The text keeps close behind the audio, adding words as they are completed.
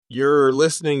You're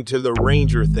listening to the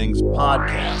Ranger Things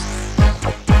podcast.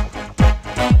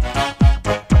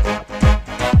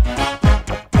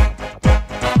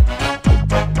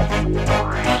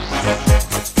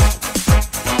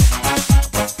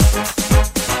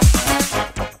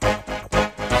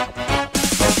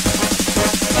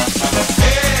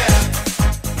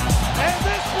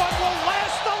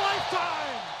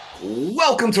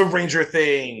 Welcome to Ranger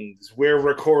Things. We're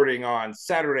recording on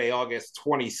Saturday, August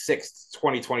 26th,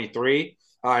 2023.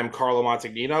 I'm Carlo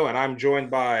Montagnino, and I'm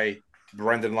joined by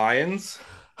Brendan Lyons.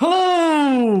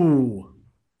 Hello!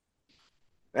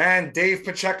 And Dave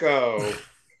Pacheco.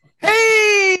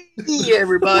 Hey,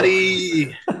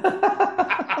 everybody.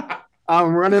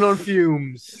 I'm running on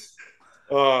fumes.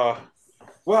 Well,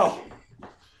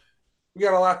 we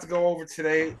got a lot to go over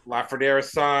today. Lafrenière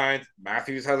signed.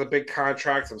 Matthews has a big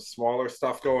contract, some smaller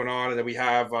stuff going on. And then we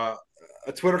have a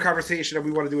Twitter conversation that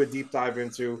we want to do a deep dive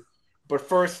into. But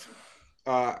first,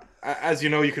 as you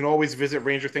know, you can always visit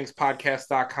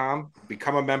rangerthingspodcast.com,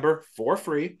 become a member for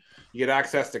free. You get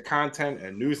access to content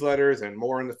and newsletters and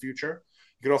more in the future.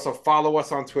 You can also follow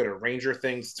us on Twitter,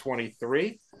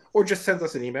 rangerthings23, or just send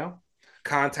us an email,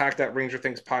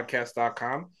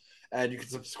 contact@rangerthingspodcast.com. And you can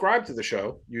subscribe to the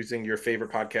show using your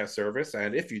favorite podcast service.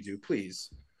 And if you do, please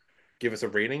give us a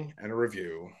rating and a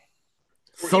review.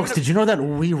 Folks, did you know that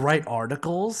we write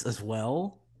articles as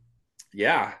well?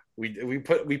 Yeah, we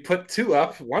put two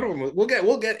up. One of them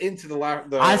we'll get into the.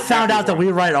 I found out that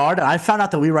we write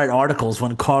articles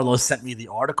when Carlos sent me the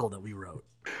article that we wrote.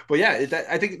 But yeah,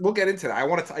 I think we'll get into that.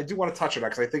 I do want to touch on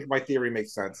that because I think my theory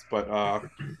makes sense. But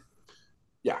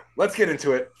yeah, let's get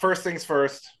into it. First things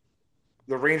first.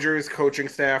 The Rangers coaching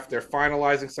staff, they're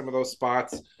finalizing some of those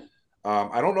spots.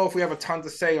 I don't know if we have a ton to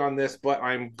say on this, but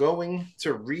I'm going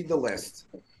to read the list.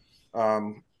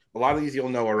 A lot of these you'll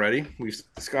know already. We've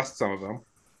discussed some of them.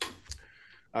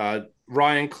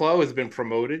 Ryan Clough has been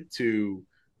promoted to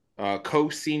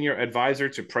co-senior advisor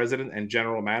to president and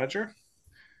general manager.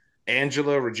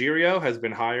 Angela Ruggiero has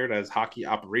been hired as hockey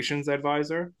operations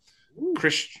advisor.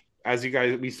 As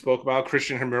we spoke about,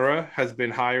 Christian Himura has been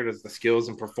hired as the skills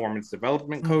and performance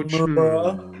development coach.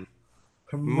 Himura.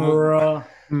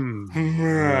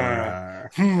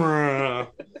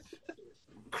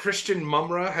 Christian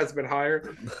Mumra has been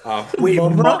hired. Wait,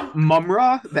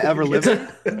 Mumra, the ever living?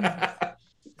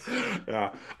 Yeah.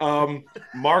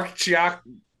 Mark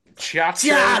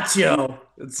Chiaccio.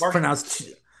 It's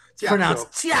pronounced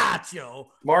Chiaccio.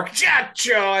 Mark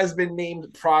Chiaccio has been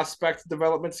named prospect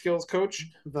development skills coach.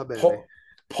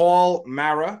 Paul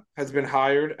Mara has been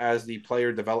hired as the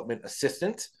player development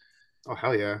assistant. Oh,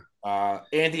 hell yeah.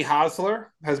 Andy Hosler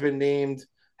has been named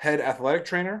head athletic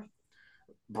trainer.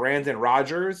 Brandon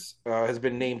Rogers has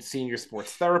been named senior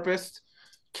sports therapist.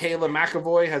 Kayla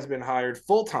McAvoy has been hired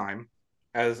full-time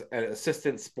as an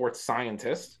assistant sports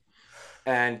scientist.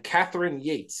 And Catherine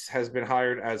Yates has been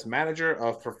hired as manager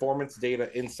of performance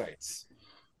data insights.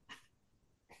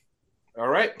 All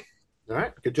right.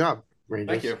 Good job,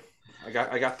 Rangers. Thank you. I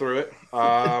got through it.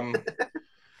 A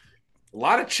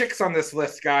lot of chicks on this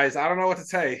list, guys. I don't know what to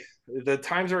say. The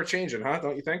times are changing, huh?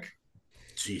 Don't you think?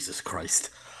 Jesus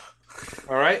Christ.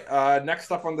 All right.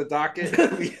 Next up on the docket.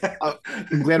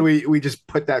 I'm glad we just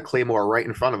put that Claymore right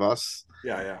in front of us.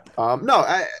 Yeah.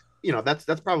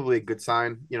 That's probably a good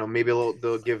sign. Maybe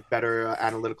they'll give better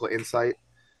analytical insight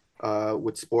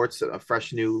with sports, a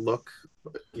fresh new look,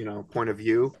 point of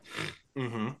view.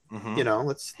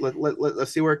 Let's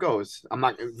see where it goes.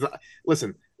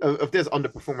 Listen, if there's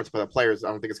underperformance by the players, I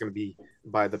don't think it's going to be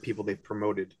by the people they've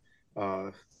promoted.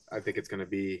 I think it's going to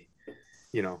be,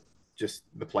 just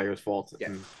the players' fault.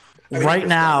 Yeah. Right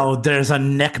now, there's a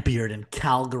neckbeard in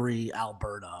Calgary,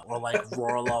 Alberta, or like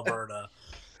rural Alberta.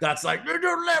 That's like, they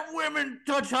don't let women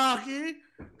touch hockey.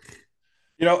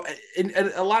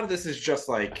 And a lot of this is just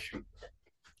like,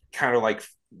 kind of like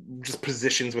just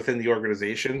positions within the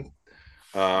organization.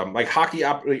 Like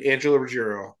Angela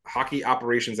Ruggiero, hockey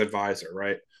operations advisor,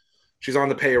 right? She's on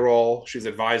the payroll. She's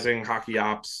advising hockey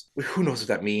ops. Who knows what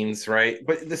that means, right?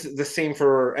 But this is the same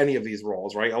for any of these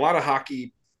roles, right? A lot of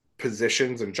hockey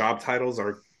positions and job titles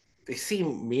they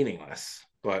seem meaningless,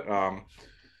 but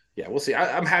yeah, we'll see.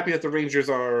 I'm happy that the Rangers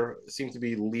seem to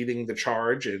be leading the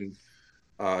charge and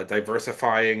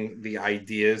diversifying the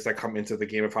ideas that come into the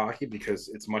game of hockey because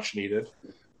it's much needed.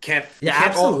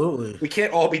 Absolutely. We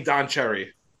can't all be Don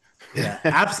Cherry. Yeah,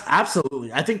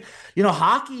 absolutely. I think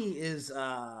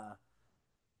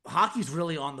hockey's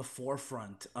really on the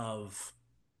forefront of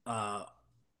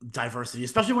diversity,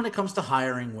 especially when it comes to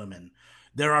hiring women.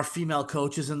 There are female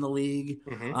coaches in the league.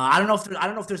 I don't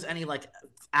know if there's any like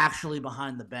actually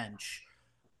behind the bench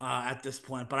at this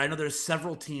point. But I know there's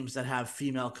several teams that have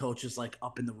female coaches like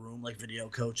up in the room, like video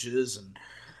coaches and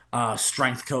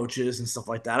strength coaches and stuff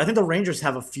like that. I think the Rangers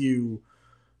have a few.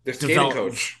 Their skating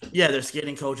coach. Yeah, their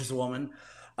skating coach is a woman.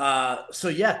 So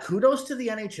yeah, kudos to the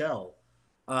NHL.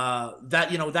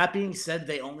 That being said,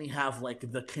 they only have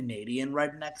like the Canadian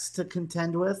Rednecks to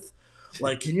contend with.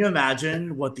 Like, can you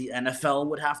imagine what the NFL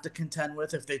would have to contend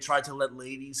with if they tried to let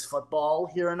ladies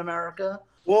football here in America?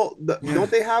 Well,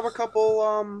 don't they have a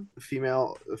couple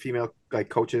female like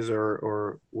coaches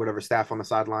or whatever staff on the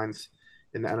sidelines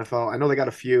in the NFL? I know they got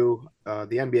a few.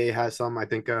 The NBA has some. I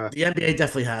think The NBA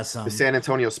definitely has some. the San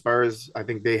Antonio Spurs, I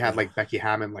think they had like Becky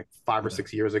Hammon like 5 or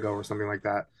 6 years ago or something like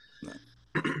that.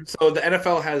 So the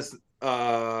NFL has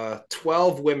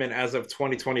 12 women as of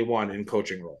 2021 in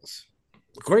coaching roles.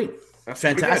 Great. That's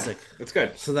fantastic. It's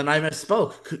good. So then I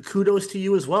misspoke. Kudos to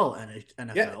you as well,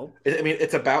 NFL. Yeah. I mean,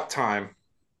 it's about time.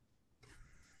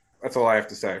 That's all I have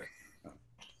to say.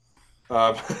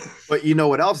 But you know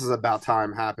what else is about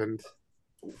time happened?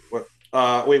 What?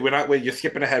 Wait, you're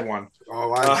skipping ahead one.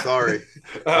 Oh, I'm sorry.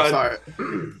 I'm sorry.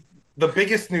 The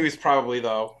biggest news probably,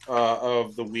 though,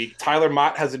 of the week, Tyler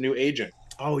Mott has a new agent.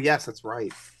 Oh, yes, that's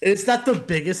right. Is that the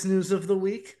biggest news of the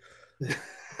week?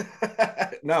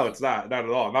 No, it's not. Not at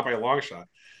all. Not by a long shot.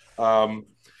 But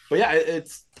yeah,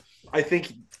 I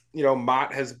think,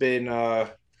 Mott has been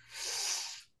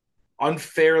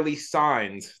unfairly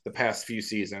signed the past few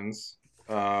seasons.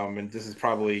 And this is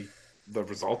probably the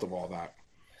result of all that.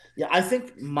 Yeah, I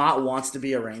think Mott wants to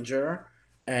be a Ranger,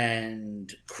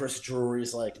 and Chris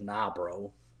Drury's like, nah,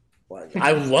 bro. Like,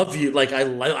 I love you. Like, I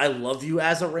love you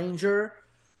as a Ranger,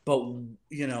 but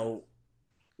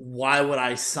why would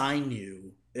I sign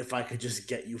you if I could just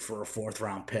get you for a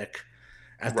 4th-round pick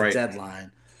at the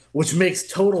deadline? Which makes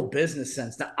total business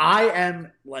sense. Now, I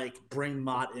am like, bring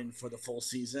Mott in for the full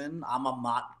season. I'm a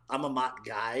Mott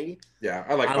guy. Yeah,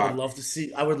 I like Mott. I would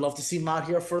love to see Mott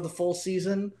here for the full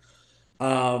season.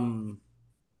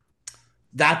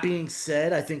 That being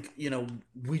said, I think,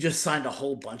 we just signed a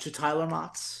whole bunch of Tyler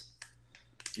Motts.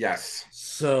 Yes.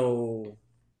 So,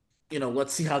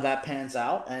 let's see how that pans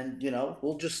out. And,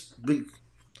 there's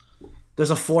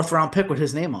a 4th-round pick with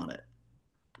his name on it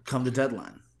come the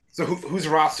deadline. So whose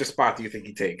roster spot do you think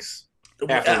he takes?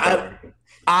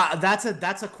 That's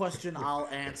a question I'll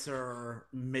answer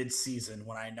mid-season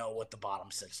when I know what the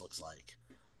bottom 6 looks like.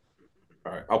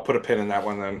 All right, I'll put a pin in that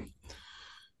one then.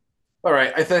 All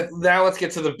right, I think now let's get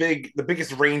to the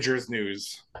biggest Rangers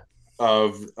news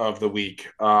of the week.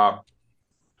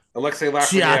 Alexei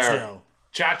Lafrenière.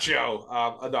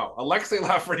 No, Alexei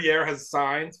Lafrenière has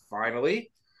signed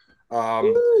finally.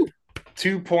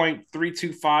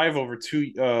 2.325 over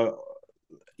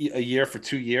a year for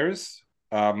 2 years.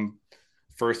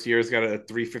 First year's got a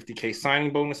 $350K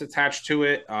signing bonus attached to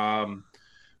it. Yeah,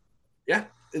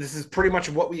 this is pretty much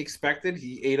what we expected.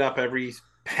 He ate up every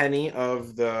penny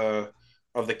of the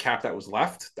cap that was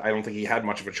left. I don't think he had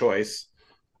much of a choice.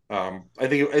 I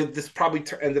think this probably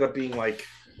ended up being like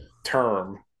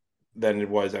term than it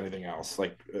was anything else,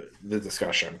 like the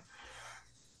discussion.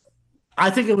 I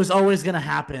think it was always going to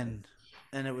happen,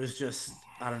 and it was just,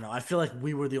 I don't know. I feel like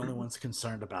we were the only ones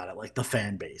concerned about it, like the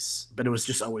fan base. But it was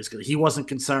just always good. He wasn't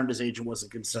concerned. His agent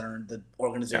wasn't concerned. The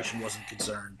organization wasn't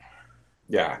concerned.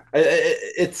 Yeah.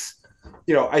 It's,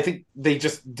 I think they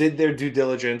just did their due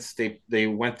diligence. They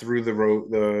went through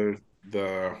the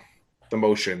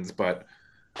motions. But,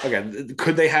 again,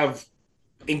 could they have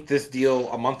inked this deal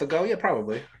a month ago? Yeah,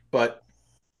 probably. But,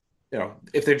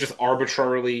 if they're just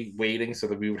arbitrarily waiting so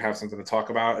that we would have something to talk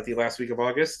about at the last week of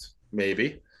August,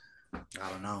 maybe. I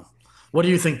don't know. What do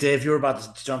you think, Dave? You were about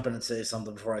to jump in and say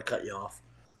something before I cut you off.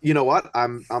 You know what?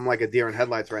 I'm like a deer in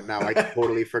headlights right now. I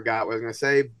totally forgot what I was going to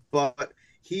say. But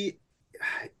he,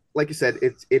 like you said,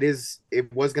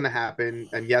 it was going to happen.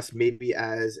 And yes, maybe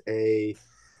as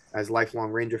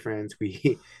lifelong Ranger fans,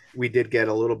 we did get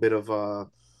a little bit of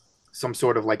some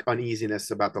sort of like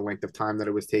uneasiness about the length of time that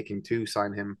it was taking to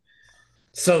sign him.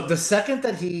 So the second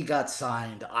that he got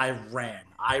signed, I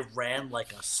ran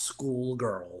like a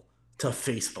schoolgirl to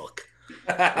Facebook.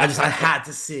 I had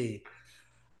to see.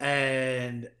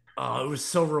 And it was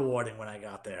so rewarding when I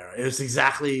got there. It was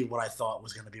exactly what I thought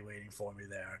was going to be waiting for me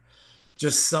there.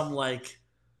 Just some like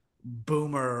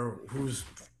boomer whose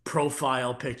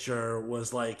profile picture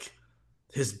was like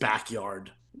his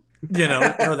backyard,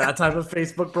 that type of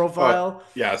Facebook profile.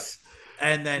 Yes.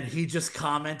 And then he just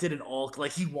commented in all,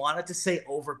 like, he wanted to say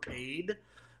overpaid,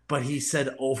 but he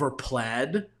said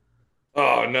overplaid.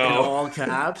 Oh, no. In all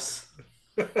caps.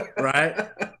 Right?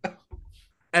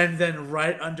 And then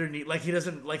right underneath, like,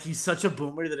 he's such a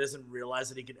boomer that doesn't realize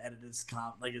that he can edit his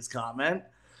comment.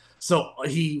 So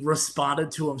he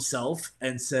responded to himself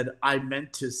and said, "I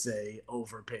meant to say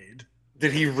overpaid."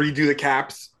 Did he redo the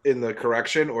caps in the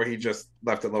correction, or he just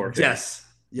left it lowercase? Yes.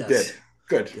 He did.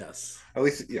 Good. Yes. At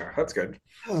least, yeah, that's good.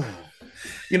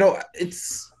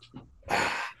 It's.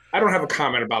 I don't have a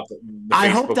comment about the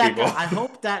Facebook people. I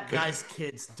hope that guy's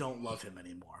kids don't love him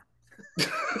anymore.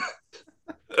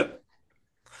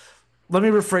 Let me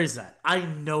rephrase that. I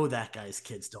know that guy's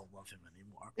kids don't love him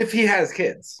anymore. If he has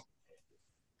kids.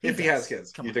 He has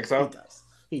kids. You think so?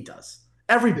 He does.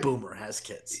 Every boomer has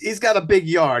kids. He's got a big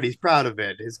yard. He's proud of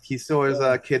it. He saw his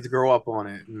kids grow up on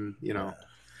it, and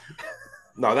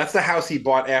No, that's the house he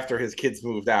bought after his kids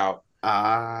moved out.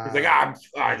 He's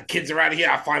like, kids are out of here.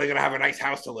 I'm finally gonna have a nice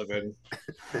house to live in.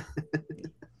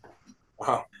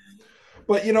 Wow.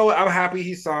 But I'm happy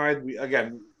he signed.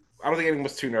 Again, I don't think anyone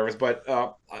was too nervous, but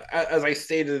as I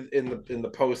stated in the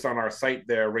post on our site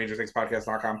there,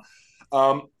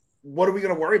 rangerthingspodcast.com, what are we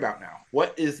going to worry about now?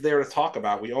 What is there to talk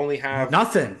about? We only have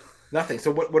nothing.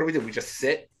 So what do we do? We just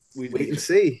sit. We wait and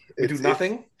see. We do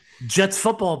nothing. Jets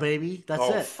football, baby. That's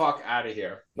it. Oh, fuck out of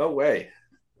here! No way.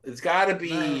 It's got to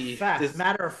be.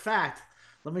 Matter of fact,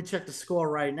 let me check the score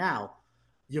right now.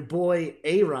 Your boy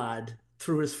A-Rod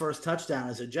threw his first touchdown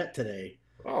as a Jet today.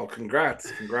 Oh,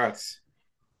 congrats! Against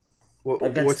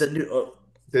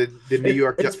the New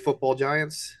York Football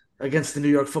Giants? Against the New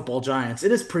York Football Giants.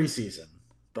 It is preseason,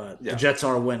 but the Jets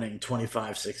are winning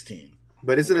 25-16.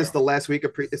 But isn't this the last week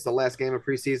of it's the last game of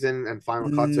preseason and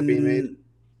final cuts are being made?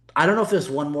 I don't know if there's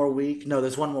one more week. No,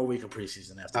 there's one more week of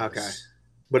preseason after this.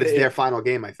 But it's their final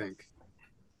game, I think.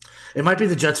 It might be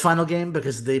the Jets' final game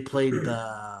because they played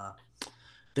that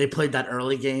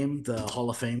early game, the Hall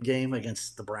of Fame game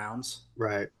against the Browns.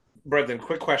 Right. Brendan,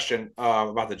 quick question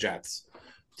about the Jets.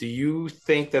 Do you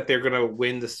think that they're going to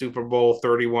win the Super Bowl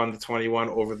 31-21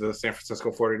 over the San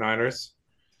Francisco 49ers?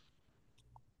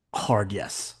 Hard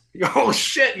yes. Oh,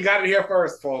 shit. You got it here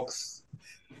first, folks.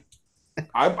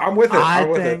 I'm with it. I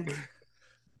think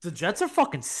the Jets are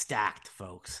fucking stacked,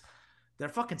 folks. They're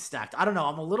fucking stacked. I don't know.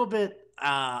 I'm a little bit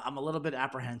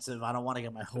apprehensive. I don't want to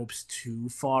get my hopes too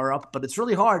far up, but it's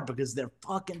really hard because they're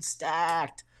fucking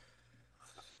stacked.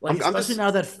 Especially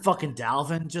now that fucking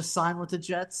Dalvin just signed with the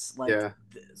Jets.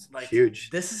 Huge.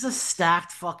 This is a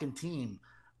stacked fucking team.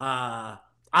 I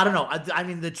don't know. I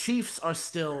mean, the Chiefs are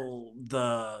still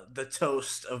the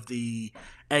toast of the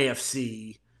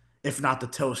AFC, if not the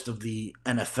toast of the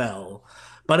NFL.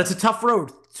 But it's a tough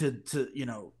road to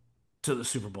the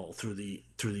Super Bowl through the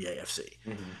AFC.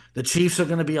 Mm-hmm. The Chiefs are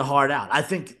going to be a hard out. I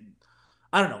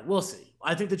don't know. We'll see.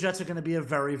 I think the Jets are going to be a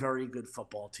very, very good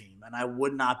football team, and I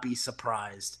would not be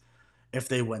surprised if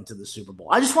they went to the Super Bowl.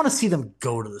 I just want to see them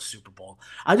go to the Super Bowl.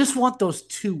 I just want those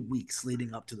 2 weeks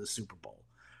leading up to the Super Bowl.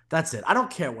 That's it. I don't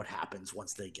care what happens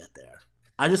once they get there.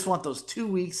 I just want those 2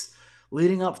 weeks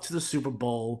leading up to the Super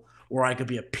Bowl where I could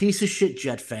be a piece of shit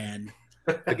Jet fan.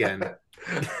 Again.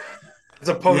 As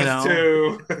opposed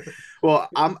to... Well,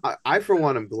 I for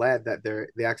one am glad that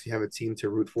they actually have a team to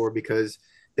root for because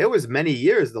there was many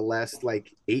years, the last 8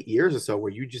 years or so,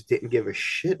 where you just didn't give a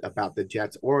shit about the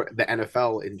Jets or the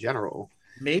NFL in general.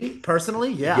 Me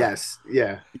personally, yeah. Yes,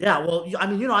 yeah. Yeah, well, I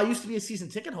mean, I used to be a season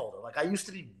ticket holder. I used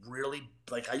to be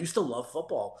I used to love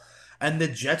football. And the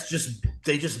Jets just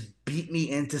beat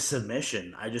me into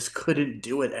submission. I just couldn't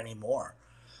do it anymore.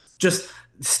 Just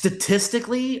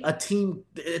statistically,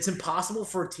 it's impossible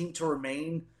for a team to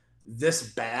remain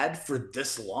this bad for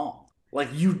this long.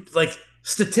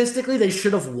 Statistically, they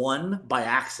should have won by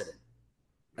accident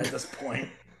at this point.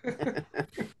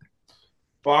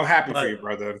 Well, I'm happy for you,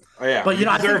 brother. Oh, yeah. But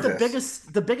I think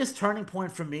the biggest turning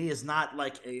point for me is not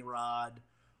A-Rod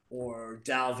or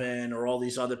Dalvin or all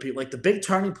these other people. The big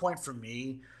turning point for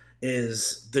me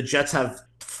is the Jets have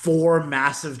 4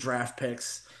 massive draft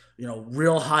picks,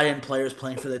 real high-end players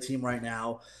playing for their team right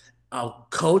now, a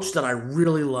coach that I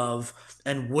really love,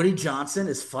 and Woody Johnson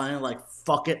is finally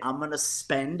fuck it, I'm going to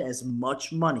spend as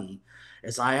much money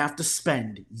as I have to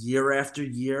spend year after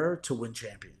year to win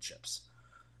championships.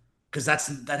 Because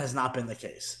that has not been the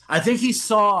case. I think he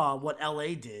saw what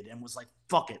LA did and was like,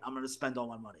 fuck it, I'm going to spend all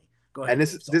my money. Go ahead. And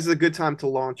this is a good time to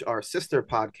launch our sister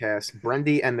podcast,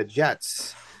 Brendy and the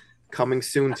Jets, coming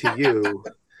soon to you.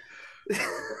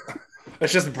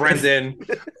 It's just Brendan.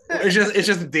 It's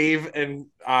just Dave and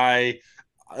I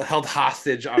held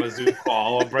hostage on a Zoom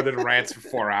call while Brendan rants for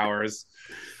 4 hours.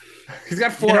 He's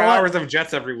got 4 hours of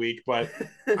Jets every week, but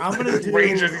I'm gonna do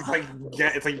Rangers.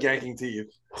 It's like yanking teeth.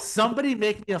 Somebody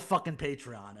make me a fucking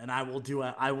Patreon, and I will do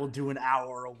an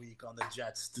hour a week on the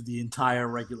Jets to the entire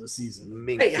regular season.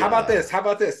 Hey, how about this?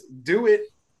 Do it.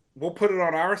 We'll put it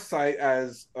on our site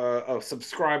as a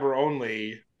subscriber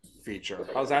only feature.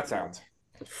 How's that sound?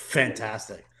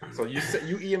 Fantastic. So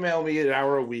you email me an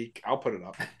hour a week. I'll put it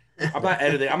up. I'm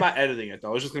not editing it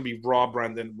though. It's just gonna be raw,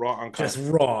 Brendan, raw, uncut.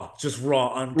 Just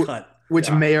raw, uncut.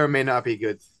 Which may or may not be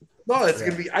good. No, it's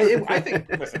gonna be. I think.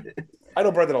 Listen, I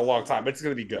know Brendan a long time. It's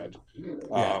gonna be good.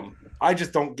 I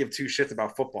just don't give two shits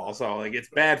about football, so like it's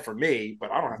bad for me.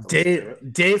 But I don't have to. Listen to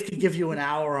it. Dave could give you an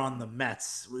hour on the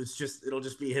Mets. It'll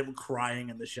just be him crying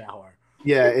in the shower.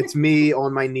 Yeah, it's me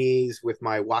on my knees with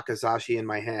my wakizashi in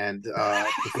my hand,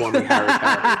 performing Harry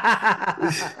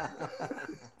Potter.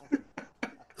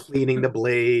 Cleaning the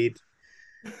blade,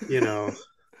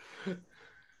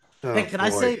 Oh, hey, can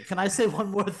I say one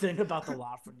more thing about the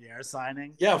Lafrenière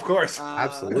signing? Yeah, of course.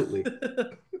 Absolutely.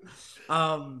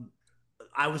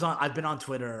 I've been on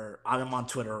Twitter. I'm on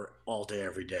Twitter all day,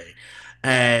 every day.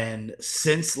 And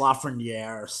since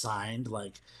Lafrenière signed,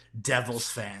 like, Devils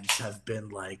fans have been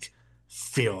like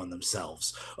feeling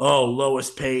themselves. Oh,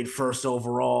 lowest paid first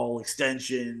overall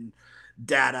extension.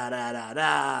 Da da da da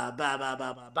da ba ba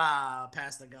ba ba ba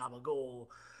past the gabagool.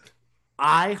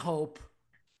 I hope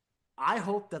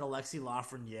that Alexis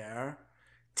Lafrenière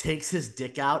takes his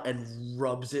dick out and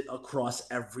rubs it across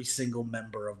every single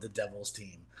member of the Devils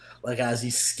team, like as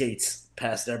he skates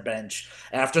past their bench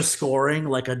after scoring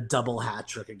like a double hat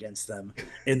trick against them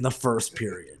in the first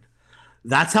period.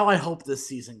 That's how I hope this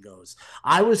season goes.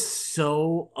 I was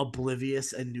so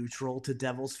oblivious and neutral to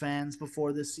Devils fans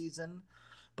before this season,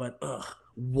 but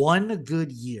one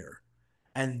good year,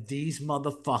 and these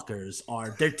motherfuckers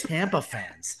they're Tampa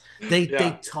fans. They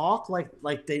talk like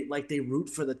they root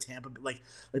for the Tampa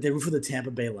they root for the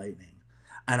Tampa Bay Lightning,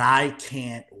 and I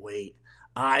can't wait.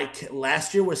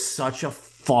 Last year was such a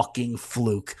fucking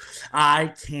fluke.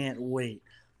 I can't wait.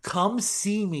 Come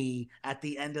see me at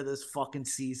the end of this fucking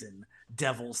season,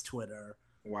 Devils Twitter.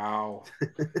 Wow.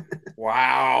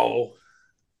 Wow.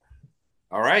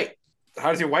 All right. How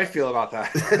does your wife feel about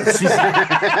that?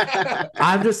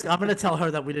 I'm going to tell her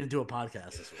that we didn't do a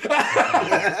podcast this week.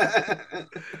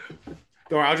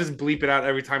 Don't worry, I'll just bleep it out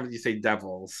every time that you say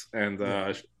Devils, and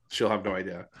she'll have no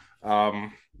idea.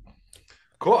 Cool.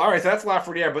 All right, so that's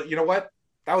Lafrenière, but you know what?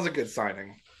 That was a good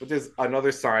signing. But there's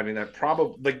another signing that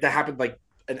probably that happened like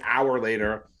an hour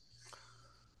later.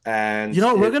 And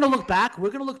we're gonna look back. We're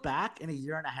gonna look back in a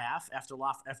year and a half after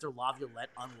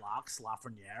Laviolette unlocks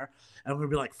Lafrenière, and we're gonna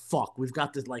be like, "Fuck, we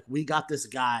got this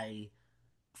guy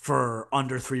for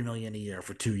under $3 million a year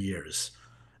for 2 years,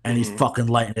 and he's fucking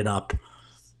lighting it up."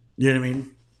 You know what I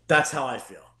mean? That's how I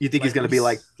feel. You think he's gonna be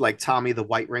like Tommy the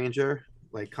White Ranger,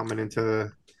 like coming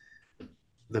into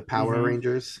the Power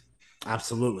Rangers?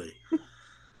 Absolutely.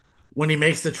 When he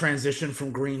makes the transition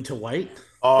from green to white.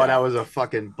 Oh, that was a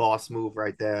fucking boss move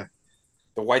right there.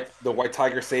 The white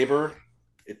tiger saber.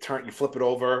 You flip it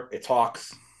over. It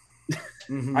talks.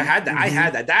 I had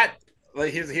that. That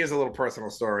here's a little personal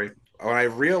story. When I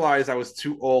realized I was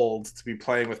too old to be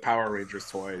playing with Power Rangers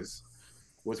toys,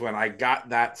 was when I got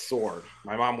that sword.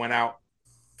 My mom went out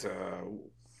to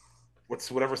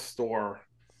whatever store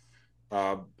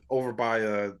over by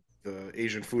the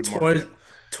Asian food market.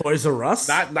 Toys R Us?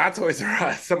 Not Toys R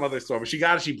Us, some other store. But she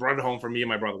got it. She brought it home for me and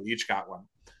my brother. We each got one.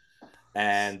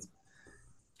 And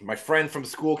my friend from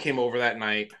school came over that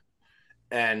night,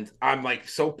 and I'm like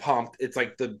so pumped. It's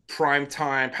like the prime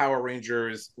time Power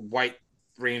Rangers White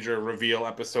Ranger reveal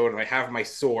episode, and I have my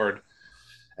sword.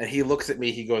 And he looks at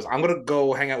me. He goes, "I'm gonna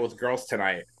go hang out with girls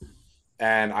tonight."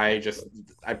 And I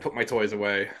put my toys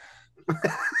away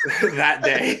that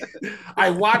day. I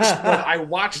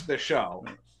watched the show.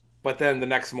 But then the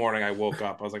next morning I woke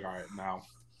up. I was like, all right, now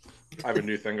I have a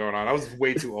new thing going on. I was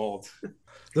way too old.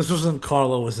 This was when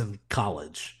Carlo was in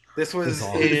college. This was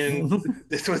in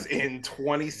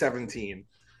 2017.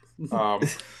 All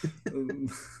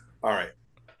right.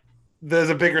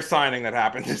 There's a bigger signing that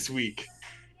happened this week.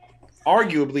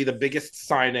 Arguably the biggest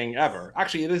signing ever.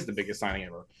 Actually, it is the biggest signing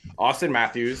ever. Austin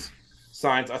Matthews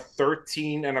signs a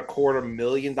 $13.25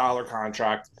 million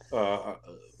contract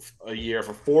a year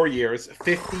for 4 years,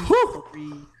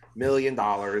 $53 million.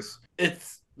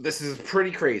 This is pretty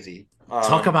crazy.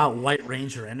 Talk about White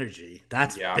Ranger energy.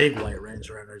 That's big White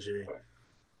Ranger energy.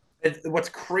 What's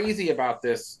crazy about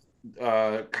this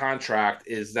contract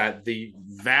is that the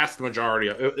vast majority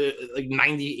of like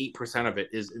 98% of it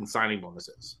is in signing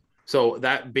bonuses. So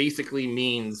that basically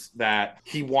means that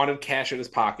he wanted cash in his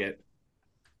pocket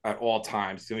at all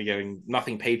times. He's going to be getting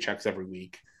nothing paychecks every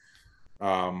week.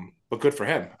 But good for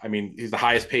him. I mean, he's the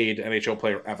highest paid NHL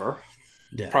player ever.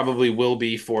 Yeah. Probably will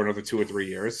be for another 2 or 3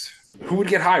 years. Who would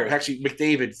get hired? Actually,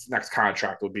 McDavid's next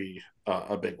contract will be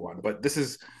a big one. But this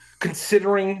is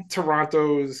considering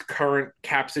Toronto's current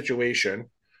cap situation.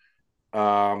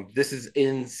 This is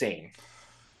insane.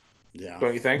 Yeah.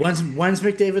 Don't you think? When's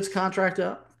McDavid's contract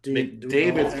up?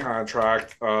 McDavid's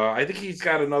contract, I think he's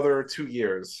got another 2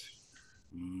 years.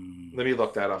 Let me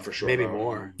look that up for sure. Maybe though.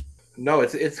 more. No,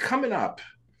 it's coming up.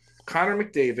 Connor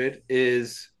McDavid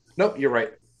is nope. You're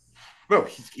right. No,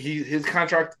 his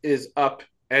contract is up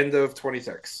end of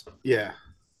 26. Yeah.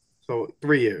 So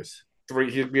 3 years.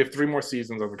 We have 3 more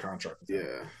seasons of the contract.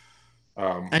 Yeah.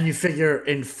 And you figure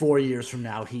in 4 years from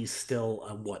now, he's still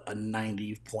a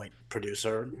 90-point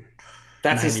producer.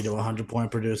 That's 90 to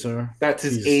 100-point producer. That's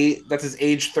his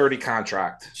age 30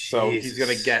 contract. Jesus. So he's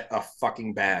gonna get a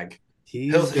fucking bag.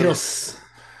 That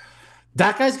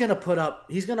guy's gonna put up.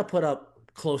 He's gonna put up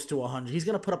close to 100. He's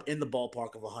gonna put up in the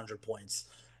ballpark of 100 points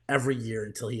every year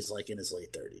until he's like in his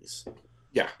late 30s.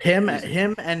 Yeah, him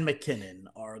and McKinnon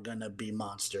are gonna be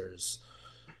monsters.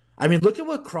 I mean, look at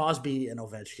what Crosby and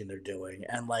Ovechkin are doing,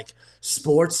 and like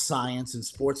sports science and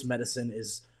sports medicine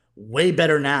is way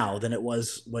better now than it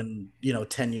was when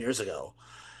 10 years ago.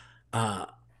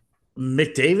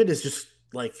 McDavid is just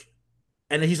like,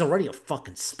 and he's already a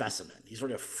fucking specimen. He's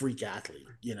already a freak athlete.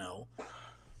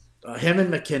 Him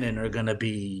and McKinnon are gonna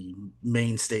be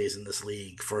mainstays in this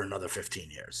league for another 15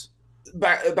 years.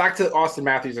 Back to Austin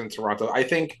Matthews in Toronto. I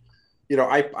think,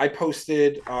 I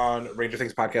posted on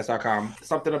RangerThingsPodcast.com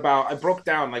something about, I broke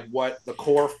down like what the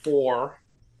core 4,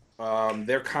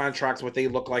 their contracts, what they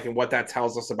look like, and what that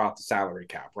tells us about the salary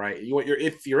cap, right?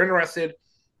 If you're interested,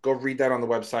 go read that on the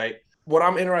website. What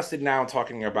I'm interested now in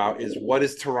talking about is what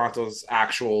is Toronto's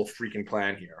actual freaking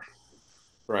plan here,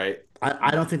 right?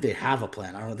 I don't think they have a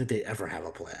plan. I don't think they ever have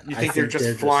a plan. You think they're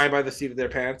just flying by the seat of their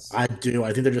pants? I do.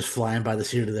 I think they're just flying by the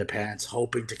seat of their pants,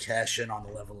 hoping to cash in on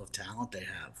the level of talent they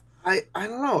have. I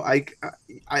don't know. I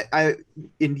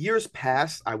in years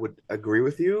past I would agree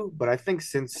with you, but I think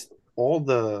since all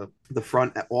the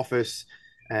front office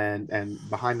and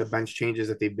behind the bench changes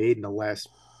that they've made in the last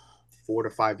 4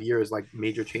 to 5 years, like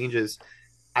major changes,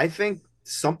 I think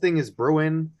something is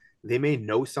brewing. They may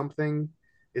know something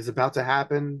is about to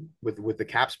happen with the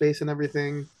cap space and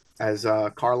everything, as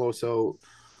Carlos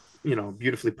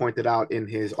beautifully pointed out in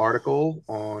his article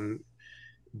on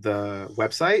the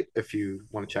website. If you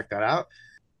want to check that out,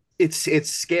 it's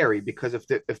scary because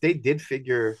if they did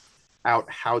figure out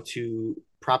how to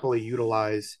properly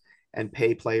utilize and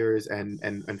pay players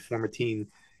and form a team,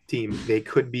 they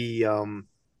could be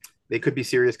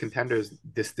serious contenders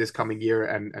this coming year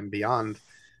and beyond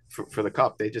for the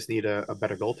cup. They just need a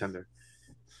better goaltender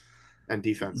and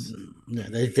defense. Yeah,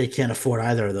 they can't afford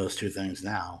either of those two things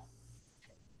now.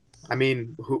 I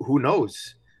mean, who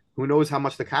knows? Who knows how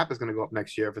much the cap is going to go up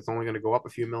next year? If it's only going to go up a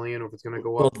few million, or if it's going to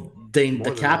go up.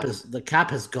 The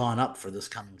cap has gone up for this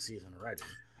coming season already.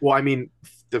 Well, I mean,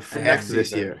 for next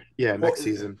this year, next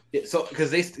season. So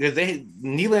because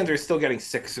Nylander is still getting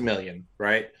 $6 million,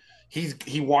 right?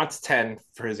 He wants 10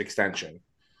 for his extension.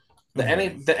 The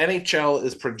NHL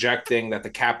is projecting that the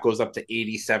cap goes up to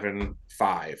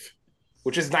 87.5,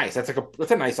 which is nice. That's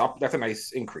a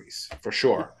nice increase for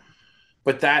sure.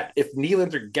 But that if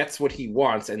Nylander gets what he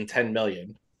wants and 10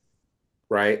 million,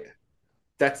 right?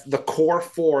 That's the core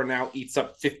 4 now eats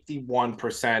up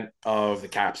 51% of the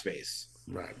cap space.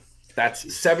 Right. That's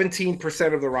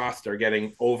 17% of the roster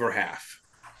getting over half.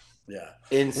 Yeah.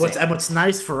 Insane. What's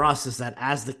nice for us is that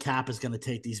as the cap is going to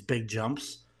take these big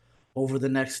jumps over the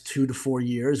next 2 to 4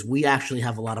 years, we actually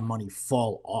have a lot of money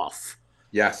fall off.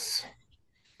 Yes.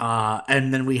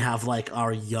 And then we have like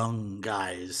our young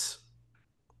guys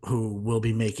who will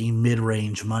be making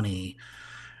mid-range money.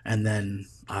 And then,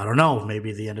 I don't know,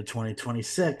 maybe the end of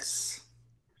 2026.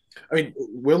 I mean,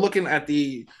 we're looking at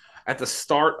the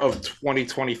start of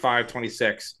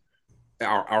 2025-26.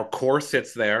 Our core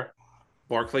sits there,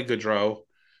 Barclay Goodrow,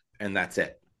 and that's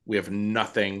it. We have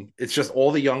nothing. It's just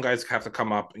all the young guys have to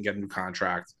come up and get a new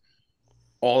contract.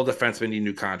 All the defensemen need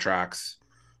new contracts.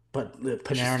 But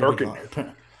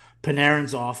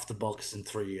Panarin's off the books in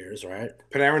 3 years, right?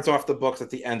 Panarin's off the books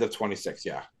at the end of 26,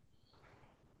 yeah.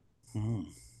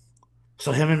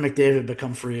 So him and McDavid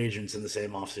become free agents in the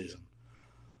same offseason.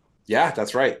 Yeah,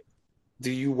 that's right. Do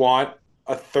you want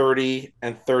a 30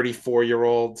 and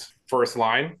 34-year-old first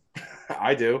line?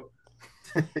 I do.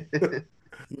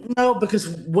 No, because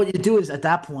what you do is at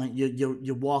that point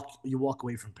you walk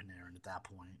away from Panarin at that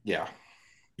point. Yeah.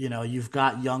 You've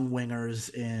got young wingers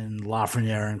in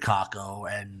Lafrenière and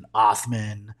Kakko and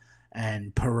Othman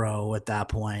and Perreault at that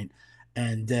point.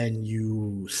 And then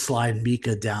you slide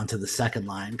Mika down to the second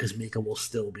line because Mika will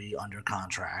still be under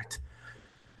contract.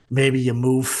 Maybe you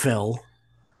move Phil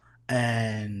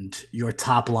and your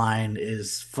top line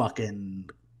is fucking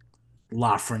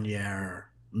Lafrenière,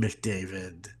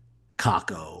 McDavid,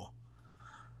 Kakko.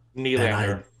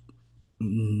 Nylander.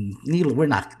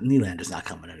 Nylander's not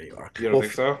coming to New York. You don't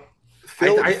think so?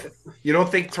 You don't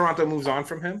think Toronto moves on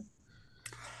from him?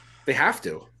 They have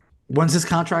to. When's his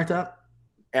contract up?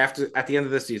 At the end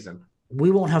of this season. We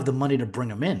won't have the money to bring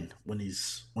him in when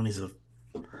he's a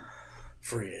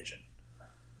free agent.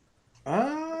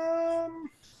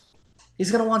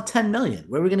 He's gonna want $10 million.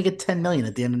 Where are we gonna get $10 million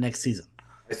at the end of next season?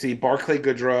 I see Barclay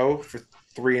Goodrow for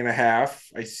 3.5.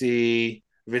 I see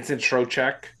Vincent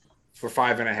Trocheck for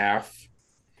 5.5.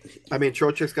 I mean,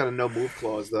 Trocheck's got a no move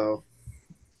clause though.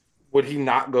 Would he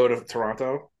not go to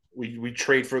Toronto? We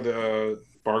trade for the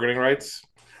bargaining rights.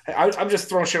 I'm just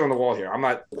throwing shit on the wall here. I'm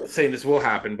not saying this will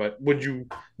happen, but would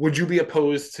you be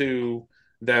opposed to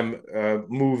them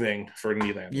moving for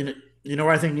Nylander? You know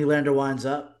where I think Nylander winds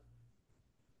up?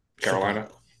 Carolina,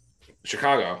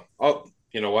 Chicago. Oh,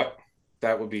 you know what?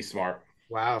 That would be smart.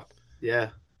 Wow. Yeah,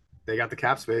 they got the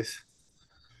cap space.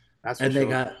 That's and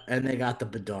they got the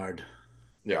Bedard.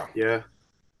 Yeah. Yeah.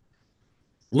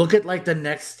 Look at like the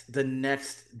next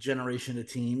generation of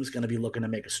teams going to be looking to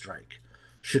make a strike.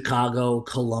 Chicago,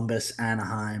 Columbus,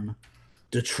 Anaheim,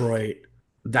 Detroit.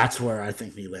 That's where I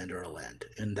think Nylander will land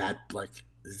in that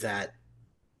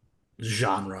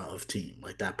genre of team,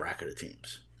 like that bracket of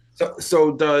teams.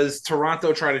 So does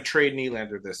Toronto try to trade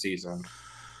Nylander this season?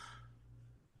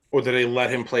 Or do they let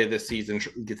him play this season,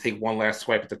 take one last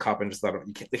swipe at the cup and just let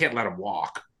him? They can't let him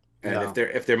walk. And No.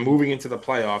 if they're moving into the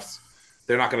playoffs,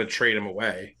 they're not going to trade him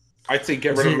away. I'd say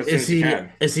get rid of him as soon as you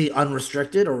can. Is he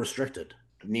unrestricted or restricted?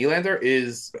 Nylander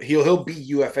he'll be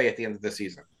UFA at the end of the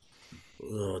season.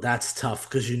 Oh, that's tough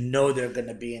because they're going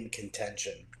to be in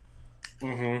contention.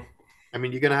 Mm-hmm. I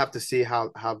mean, you're going to have to see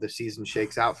how the season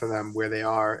shakes out for them, where they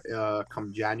are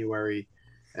come January.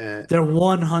 They're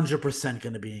 100%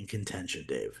 going to be in contention,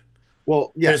 Dave.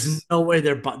 Well, yes. There's no way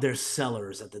they're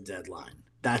sellers at the deadline.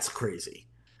 That's crazy.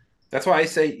 That's why I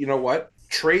say, you know what?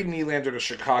 Trade Nylander to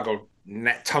Chicago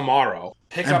tomorrow.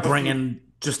 Bring in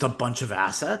just a bunch of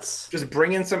assets. Just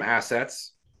bring in some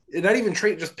assets. Not even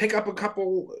trade. Just pick up a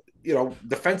couple,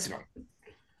 defensemen.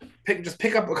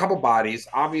 Pick up a couple bodies.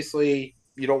 Obviously,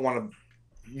 you don't want to.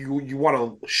 You want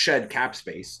to shed cap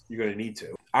space. You're going to need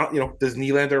to. Does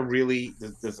Nylander really?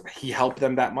 Does he help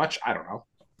them that much? I don't know.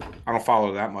 I don't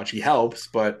follow that much. He helps,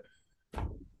 but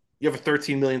you have a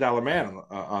 $13 million man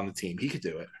on the team. He could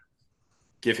do it.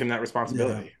 Give him that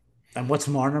responsibility. Yeah. And what's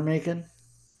Marner making?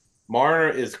 Marner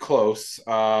is close.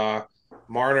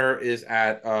 Marner is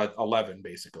at 11,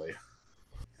 basically.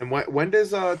 And when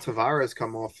does Tavares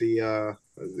come off the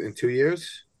in 2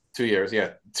 years? 2 years,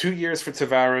 yeah. 2 years for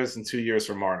Tavares and 2 years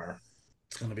for Marner.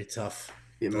 It's going to be tough.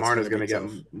 Yeah, Marner's going to get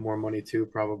more money too,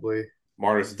 probably.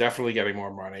 Marner's definitely getting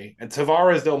more money. And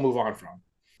Tavares, they'll move on from.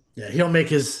 Yeah, he'll make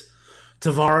his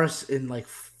Tavares in like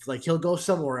he'll go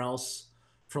somewhere else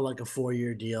for like a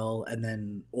 4-year deal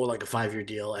or like a 5-year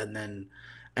deal. And then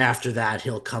after that,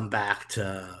 he'll come back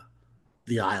to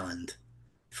the island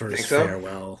for his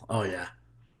farewell. Oh, yeah.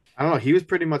 I don't know. He was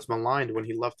pretty much maligned when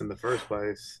he left in the first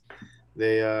place.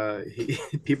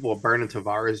 People were burning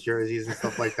Tavares jerseys and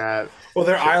stuff like that. Well,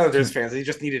 they're Islanders fans. They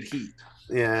just needed heat.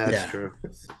 Yeah, that's true.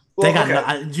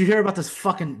 Did you hear about this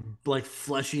fucking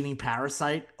flesh-eating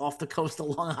parasite off the coast of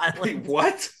Long Island? Wait,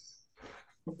 what?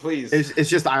 Please. It's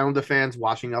just Islander fans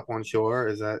washing up on shore.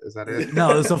 Is that it?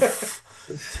 No,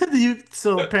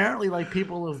 so apparently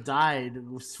people have died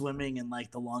swimming in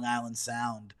the Long Island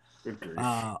Sound,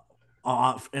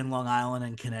 off in Long Island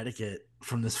and Connecticut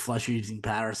from this flesh-eating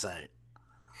parasite.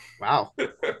 Wow.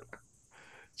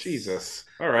 Jesus.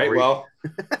 All right.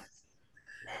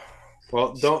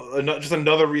 Well, just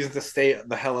another reason to stay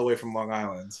the hell away from Long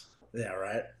Island. Yeah,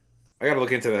 right. I got to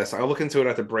look into this. I'll look into it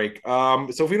at the break. So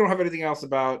if we don't have anything else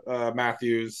about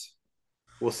Matthews,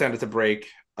 we'll send it to break.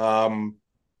 Going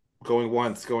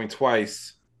once, going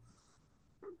twice.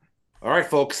 All right,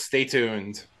 folks, stay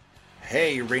tuned.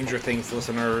 Hey, Ranger Things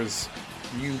listeners.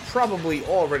 You probably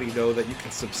already know that you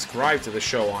can subscribe to the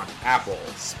show on Apple,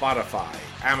 Spotify,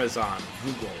 Amazon,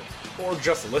 Google, or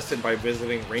just listen by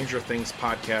visiting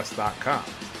rangerthingspodcast.com.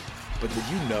 But did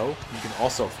you know you can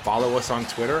also follow us on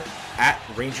Twitter at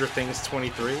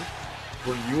RangerThings23?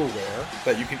 Were you aware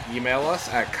that you can email us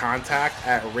at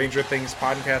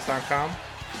contact@rangerthingspodcast.com?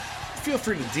 Feel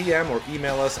free to DM or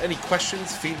email us any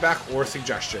questions, feedback, or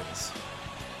suggestions.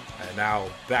 And now,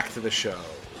 back to the show.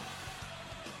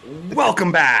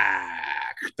 Welcome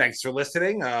back. Thanks for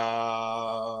listening.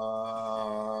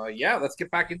 Let's get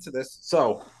back into this.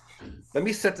 So, let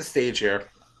me set the stage here.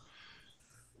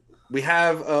 We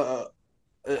have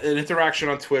an interaction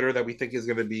on Twitter that we think is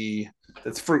going to be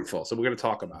that's fruitful. So we're going to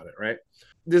talk about it, right?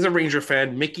 There's a Ranger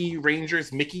fan, Mickey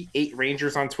 8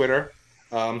 Rangers on Twitter.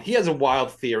 He has a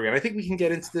wild theory, and I think we can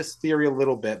get into this theory a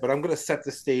little bit, but I'm going to set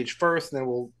the stage first, and then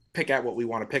we'll pick at what we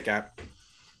want to pick at.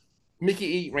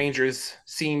 Mickey Eight Rangers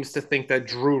seems to think that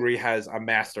Drury has a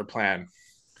master plan.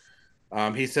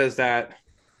 He says that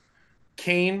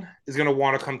Kane is going to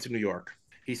want to come to New York.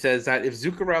 He says that if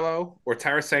Zuccarello or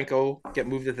Tarasenko get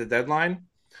moved at the deadline,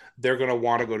 they're going to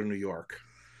want to go to New York.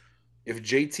 If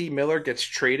JT Miller gets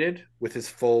traded with his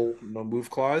full no move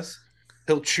clause,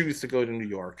 he'll choose to go to New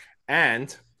York.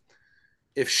 And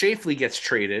if Shafley gets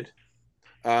traded,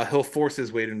 he'll force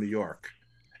his way to New York.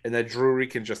 And that Drury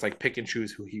can just like pick and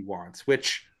choose who he wants,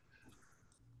 which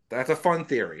that's a fun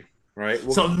theory, right?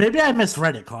 So maybe I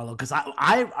misread it, Carlo, because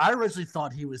I originally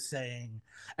thought he was saying,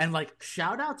 and like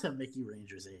shout out to Mickey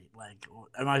Rangers 8. Like,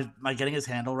 am I getting his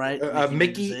handle right?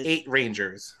 Mickey Eight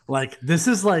Rangers. Like, this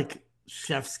is like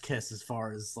chef's kiss as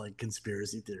far as like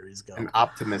conspiracy theories go. And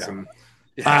optimism.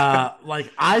 Yeah.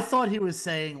 Like I thought he was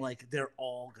saying like they're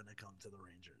all gonna come to the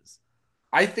Rangers.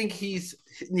 I think he's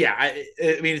I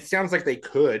mean, it sounds like they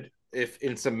could if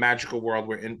in some magical world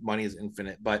where money is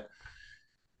infinite, but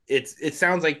it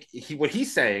sounds like what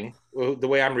he's saying, the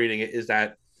way I'm reading it, is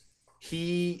that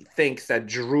he thinks that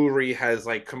Drury has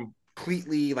like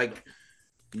completely like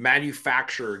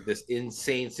manufactured this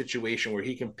insane situation where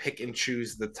he can pick and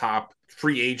choose the top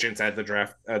free agents at the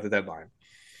draft at the deadline,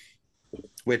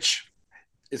 which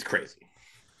is crazy.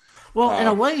 Well, in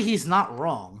a way, he's not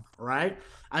wrong, right?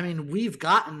 I mean, we've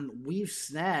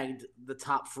snagged the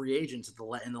top free agents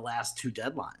in the last two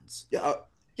deadlines.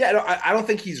 Yeah, no, I don't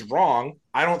think he's wrong.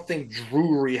 I don't think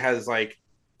Drury has like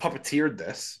puppeteered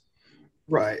this.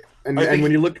 Right. And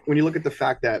when you look at the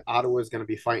fact that Ottawa is going to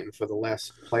be fighting for the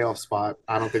last playoff spot,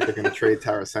 I don't think they're going to trade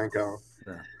Tarasenko.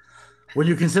 Yeah. When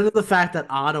you consider the fact that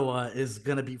Ottawa is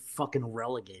going to be fucking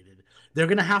relegated, they're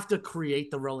going to have to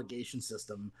create the relegation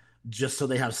system just so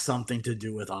they have something to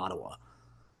do with Ottawa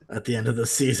at the end of the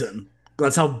season.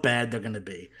 That's how bad they're going to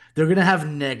be. They're going to have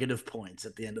negative points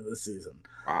at the end of the season.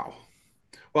 Wow.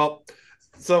 Well,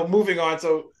 so moving on.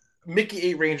 So Mickey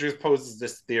Eight Rangers poses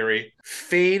this theory: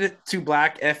 fade to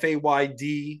black,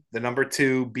 FAYD, the number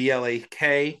 2,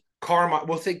 BLAK. Carmine,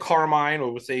 we'll say Carmine,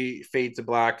 or we'll say fade to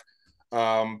black.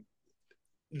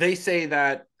 They say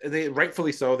that they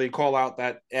rightfully so. They call out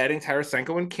that adding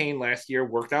Tarasenko and Kane last year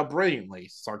worked out brilliantly,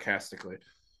 sarcastically.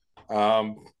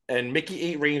 And Mickey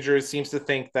Eight Rangers seems to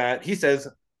think that he says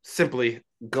simply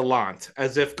Gallant,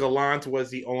 as if Gallant was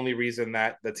the only reason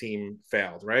that the team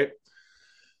failed, right?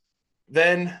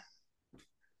 Then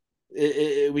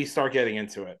we start getting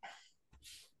into it.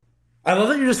 I love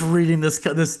that you're just reading this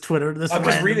Twitter. I'm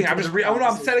just reading. Oh no,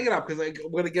 I'm setting it up because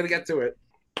we're gonna get to it.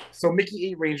 So Mickey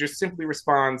Eight Rangers simply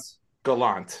responds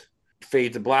Gallant.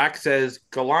 Fade to black says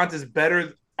Gallant is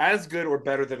better, as good or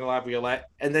better than Laviolette.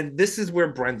 And then this is where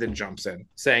Brendan jumps in,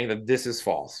 saying that this is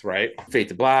false, right? Fade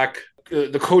to black.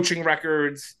 The coaching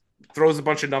records, throws a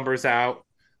bunch of numbers out.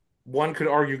 One could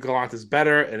argue Gallant is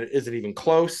better, and it isn't even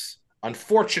close.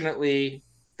 Unfortunately,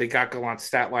 they got Gallant's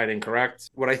stat line incorrect.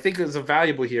 What I think is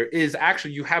valuable here is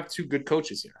actually you have two good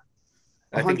coaches here.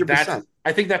 100%.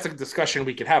 I think that's a discussion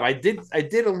we could have. I did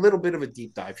a little bit of a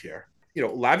deep dive here. You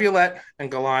know, Laviolette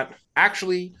and Gallant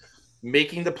actually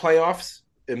making the playoffs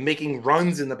and making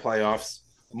runs in the playoffs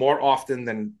more often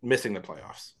than missing the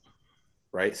playoffs.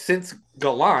 Right? Since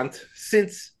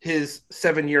his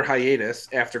 7-year hiatus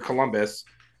after Columbus,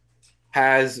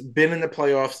 has been in the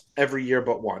playoffs every year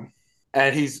but one.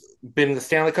 And he's been in the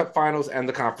Stanley Cup Finals and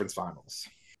the Conference Finals.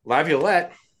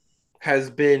 Laviolette has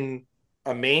been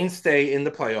a mainstay in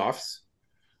the playoffs,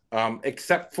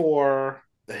 except for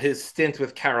his stint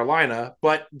with Carolina.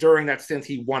 But during that stint,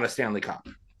 he won a Stanley Cup.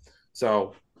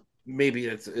 So maybe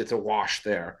it's a wash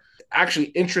there. Actually,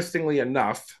 interestingly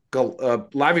enough,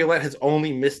 Laviolette has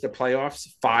only missed the playoffs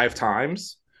 5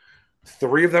 times.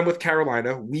 3 of them with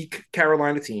Carolina, weak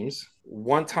Carolina teams.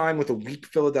 1 time with a weak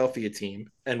Philadelphia team,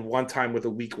 and 1 time with a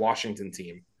weak Washington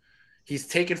team. He's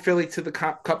taken Philly to the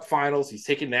Cup Finals. He's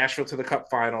taken Nashville to the Cup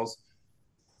Finals.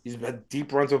 He's had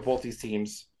deep runs with both these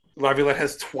teams. Laviolette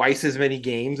has twice as many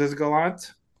games as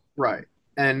Gallant. Right.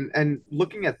 And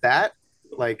looking at that,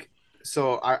 like,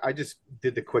 so I just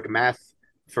did the quick math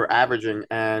for averaging,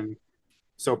 and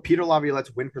so Peter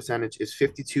Laviolette's win percentage is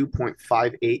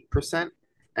 52.58%,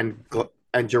 and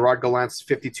Gerard Gallant's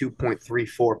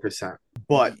 52.34%.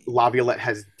 But Laviolette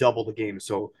has double the game.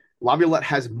 So Laviolette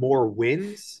has more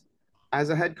wins as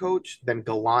a head coach than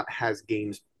Gallant has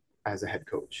games as a head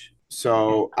coach.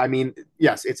 So, I mean,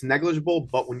 yes, it's negligible,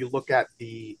 but when you look at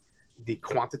the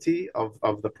quantity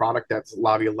of the product that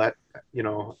Laviolette,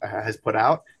 has put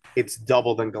out, it's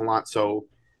double than Gallant. So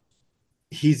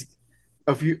he's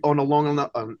if you on a long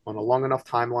enough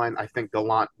timeline, I think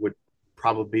Gallant would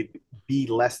probably be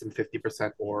less than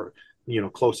 50% or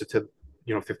closer to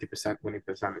 50% winning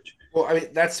percentage. Well, I mean,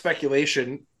 that's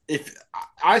speculation. If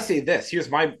I say this, here's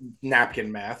my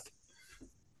napkin math.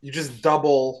 You just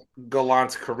double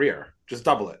Gallant's career. Just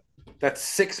double it. That's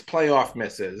 6 playoff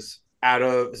misses out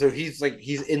of. So he's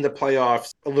in the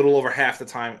playoffs a little over half the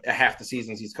time, half the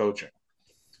seasons he's coaching,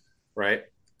 right?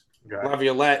 Okay.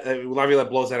 Laviolette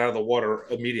blows that out of the water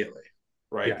immediately,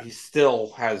 right? Yeah. He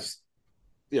still has,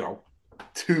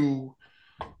 2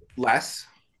 less.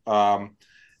 And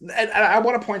I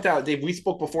want to point out, Dave, we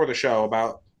spoke before the show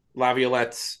about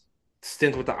Laviolette's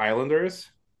stint with the Islanders.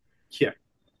 Yeah.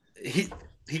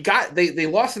 They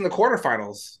lost in the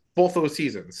quarterfinals both those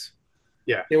seasons.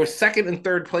 Yeah. They were second and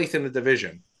third place in the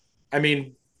division. I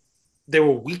mean, they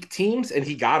were weak teams, and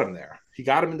he got them there. He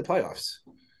got them in the playoffs.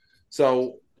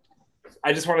 So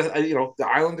I just want to, the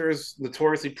Islanders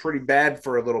notoriously pretty bad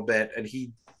for a little bit, and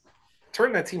he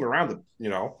turned that team around,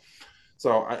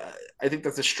 So I think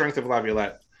that's the strength of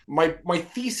Laviolette. My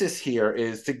thesis here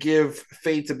is to give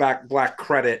Fade to Black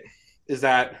credit is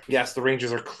that, yes, the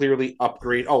Rangers are clearly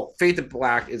upgrade. Oh, Fade to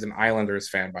Black is an Islanders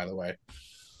fan, by the way.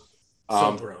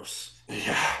 So gross.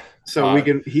 Yeah. So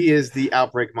he is the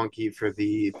outbreak monkey for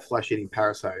the flesh-eating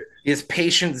parasite. He is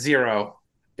patient 0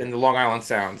 in the Long Island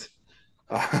Sound.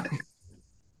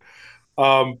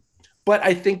 But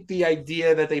I think the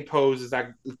idea that they pose is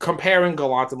that comparing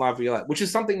Gallant and Laviolette, which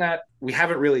is something that we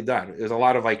haven't really done. There's a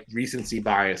lot of recency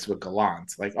bias with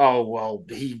Gallant. Oh, well,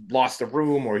 he lost a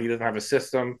room or he doesn't have a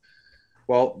system.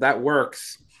 Well, that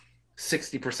works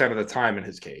 60% of the time in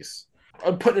his case.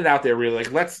 I'm putting it out there really.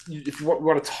 If you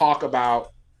want to talk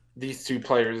about these two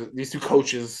players, these two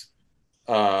coaches'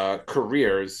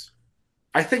 careers,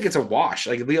 I think it's a wash.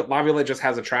 Laviolette just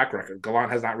has a track record.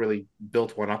 Gallant has not really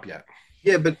built one up yet.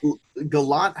 Yeah, but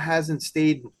Gallant hasn't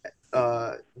stayed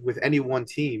with any one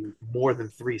team more than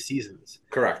 3 seasons.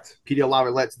 Correct. Peter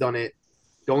Laviolette's done it.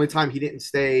 The only time he didn't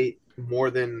stay more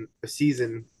than a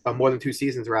season, more than 2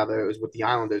 seasons rather, it was with the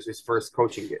Islanders, his first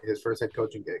head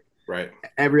coaching gig. Right.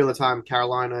 Every other time,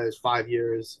 Carolina is 5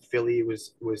 years. Philly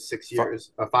was 6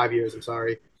 years. 5 years. I'm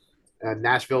sorry.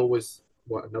 Nashville was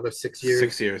another 6 years.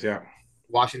 6 years, yeah.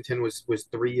 Washington was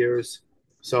 3 years.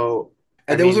 So.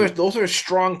 And those are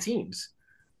strong teams.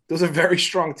 Those are very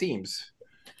strong teams.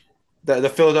 The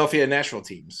Philadelphia and Nashville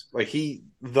teams. The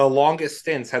longest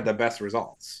stints had the best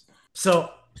results.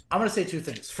 So I'm going to say 2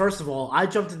 things. First of all, I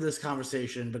jumped into this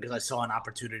conversation because I saw an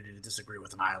opportunity to disagree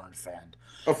with an Island fan.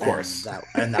 Of course.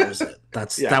 And that was it.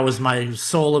 That was my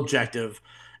sole objective,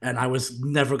 and I was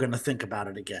never going to think about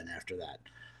it again after that.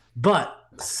 But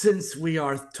since we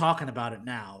are talking about it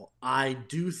now, I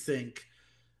do think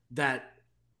that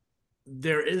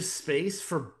there is space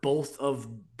for both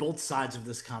sides of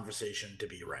this conversation to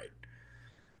be right.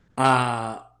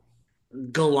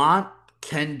 Gallant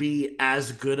can be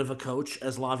as good of a coach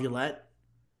as Laviolette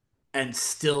and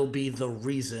still be the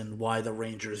reason why the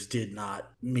Rangers did not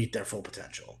meet their full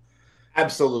potential.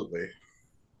 Absolutely.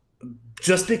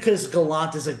 Just because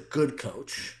Gallant is a good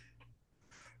coach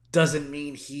doesn't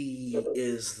mean he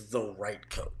is the right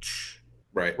coach.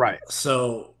 Right.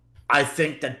 So I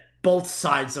think that both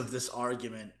sides of this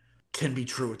argument can be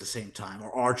true at the same time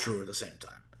or are true at the same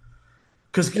time.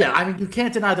 Because, you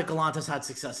can't deny that Gallant has had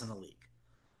success in the league.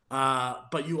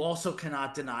 But you also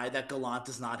cannot deny that Gallant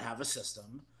does not have a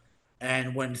system.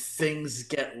 And when things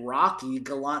get rocky,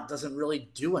 Gallant doesn't really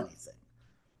do anything.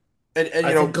 And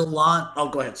I think Gallant... Oh,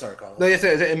 go ahead. Sorry, Carlos. No, yes,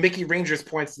 and Mickey Rangers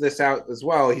points this out as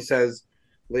well. He says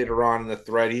later on in the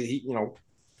thread, he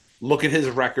look at his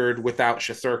record without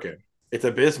Shesterkin. It's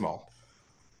abysmal.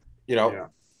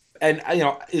 And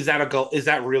is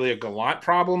that really a Gallant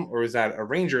problem or is that a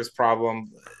Rangers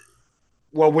problem?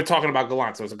 Well, we're talking about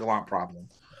Gallant, so it's a Gallant problem.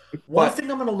 One thing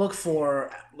I'm going to look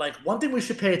for, one thing we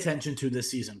should pay attention to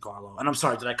this season, Carlo. And I'm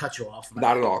sorry, did I cut you off?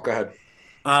 Not at all. Go ahead.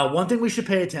 One thing we should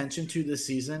pay attention to this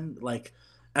season,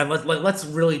 and let's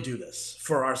really do this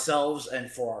for ourselves and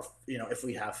for our, if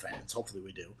we have fans, hopefully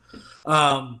we do.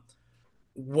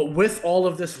 With all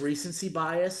of this recency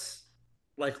bias.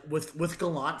 With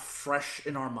Gallant fresh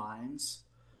in our minds,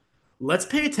 let's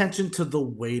pay attention to the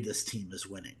way this team is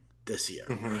winning this year.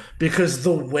 Mm-hmm. Because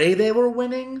the way they were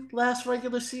winning last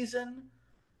regular season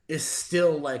is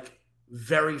still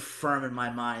very firm in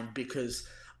my mind because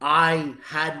I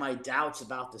had my doubts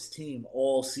about this team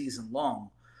all season long.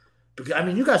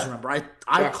 Because you guys remember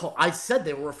I said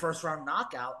they were a first round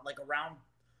knockout around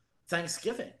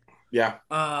Thanksgiving. Yeah.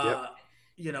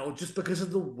 Just because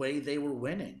of the way they were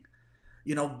winning.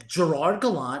 Gerard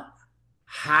Gallant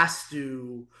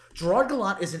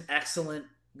is an excellent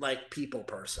people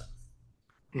person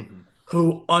Mhm.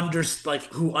 who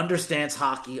understands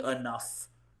hockey enough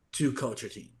to coach a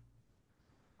team.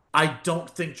 I don't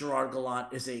think Gerard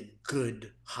Gallant is a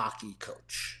good hockey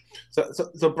coach.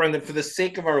 So Brendan, for the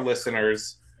sake of our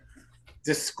listeners,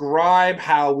 describe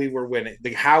how we were winning,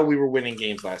 how we were winning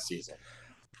games last season.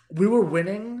 We were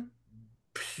winning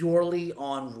purely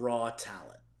on raw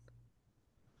talent.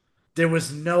 There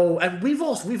was no, and we've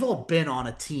all been on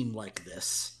a team like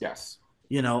this. Yes.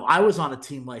 I was on a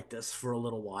team like this for a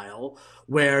little while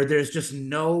where there's just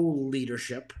no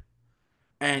leadership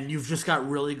and you've just got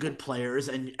really good players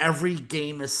and every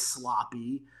game is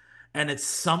sloppy. And at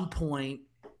some point,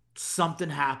 something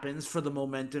happens for the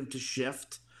momentum to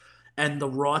shift and the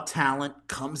raw talent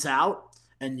comes out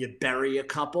and you bury a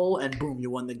couple and boom,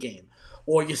 you won the game.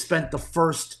 Or you spent the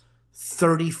first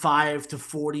 35 to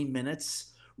 40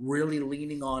 minutes really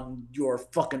leaning on your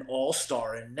fucking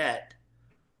all-star in net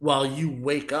while you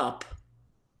wake up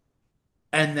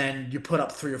and then you put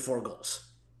up 3 or 4 goals.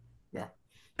 Yeah.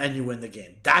 And you win the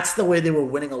game. That's the way they were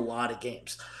winning a lot of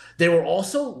games. They were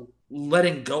also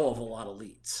letting go of a lot of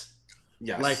leads.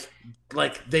 Yes.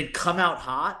 Like they'd come out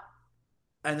hot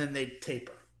and then they'd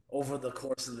taper over the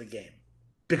course of the game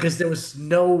because there was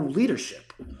no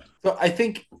leadership. So I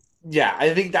think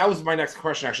that was my next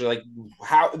question, actually. Like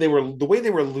the way they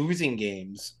were losing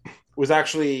games was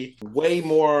actually way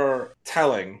more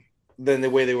telling than the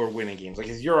way they were winning games. Like,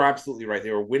 you're absolutely right.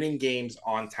 They were winning games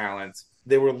on talent.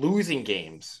 They were losing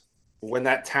games when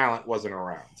that talent wasn't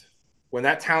around. When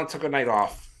that talent took a night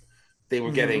off, they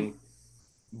were getting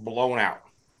blown out.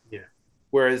 Yeah.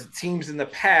 Whereas teams in the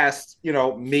past,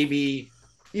 maybe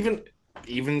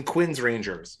even Quinn's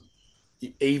Rangers,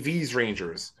 AV's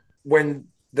Rangers, when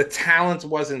the talent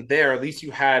wasn't there, at least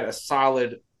you had a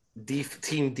solid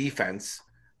team defense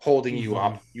holding you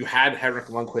up. You had Henrik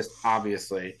Lundqvist,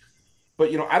 obviously. But,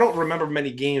 I don't remember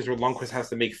many games where Lundqvist has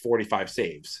to make 45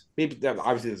 saves. Maybe,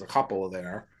 obviously, there's a couple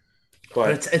there.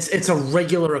 But it's a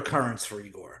regular occurrence for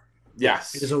Igor.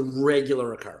 Yes. It is a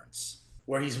regular occurrence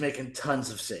where he's making tons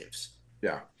of saves.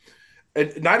 Yeah.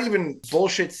 And not even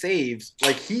bullshit saves.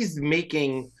 Like, he's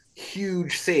making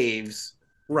huge saves.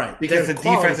 Right. Because the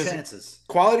defense is chances.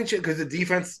 Because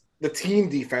the team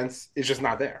defense is just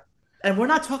not there. And we're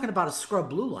not talking about a scrub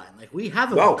blue line. Like, we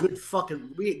have good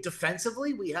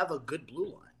defensively, we have a good blue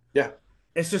line. Yeah.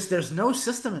 It's just there's no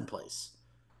system in place.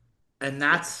 And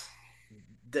that's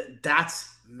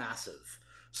massive.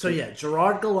 So, yeah,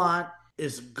 Gerard Gallant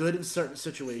is good in certain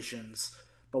situations,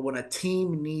 but when a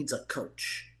team needs a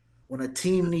coach, when a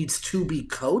team needs to be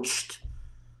coached,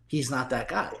 he's not that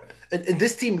guy. And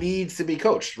this team needs to be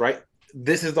coached, right?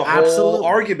 This is the whole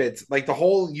argument, like the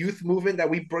whole youth movement that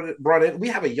we brought in. We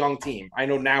have a young team. I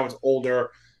know now it's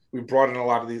older. We brought in a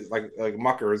lot of these like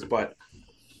muckers, but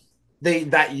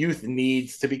that youth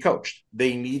needs to be coached.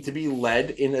 They need to be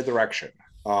led in a direction.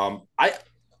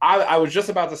 I was just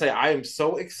about to say I am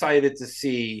so excited to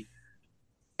see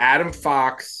Adam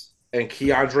Fox and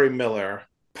Keandre Miller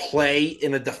play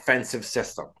in a defensive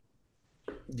system.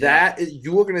 Yeah.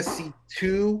 You are going to see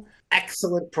 2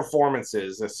 excellent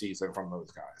performances this season from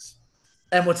those guys.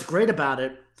 And what's great about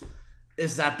it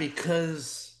is that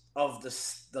because of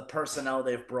the personnel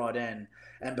they've brought in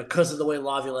and because of the way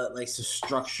Laviolette likes to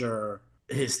structure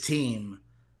his team,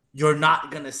 you're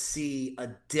not going to see a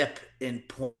dip in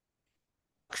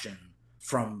production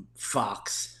from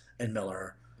Fox and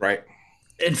Miller. Right.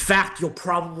 In fact, you'll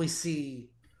probably see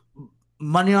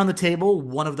money on the table.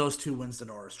 One of those 2 wins the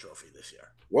Norris Trophy this year.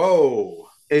 Whoa.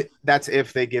 That's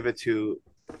if they give it to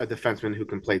a defenseman who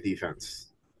can play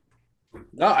defense.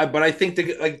 No, but I think to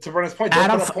Brendan's point, they'll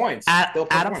put up points.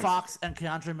 Adam Fox and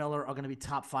Keandre Miller are going to be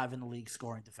top 5 in the league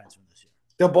scoring defensemen this year.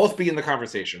 They'll both be in the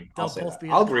conversation.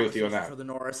 I'll agree with you on that. For the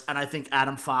Norris, and I think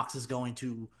Adam Fox is going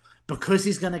to, because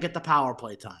he's going to get the power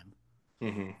play time.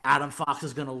 Adam Fox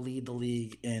is going to lead the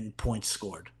league in points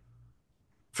scored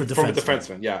for defensemen. From a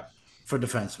defenseman, yeah. For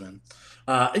defensemen,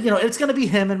 it's going to be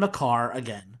him and Makar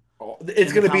again.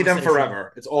 It's going to be them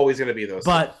forever. It's always going to be those.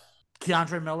 But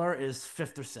Keandre Miller is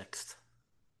 5th or 6th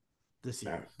this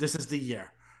year. Yeah. This is the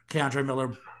year. Keandre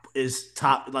Miller is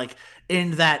top, like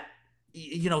in that.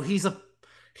 He's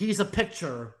a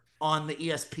picture on the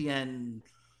ESPN,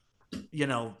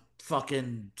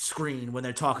 fucking screen when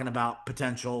they're talking about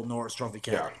potential Norris Trophy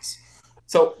candidates. Yeah.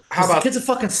 So how about the kid's a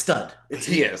fucking stud?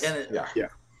 He is. Yeah.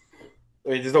 I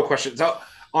mean, there's no question. So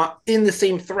in the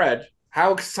same thread,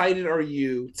 how excited are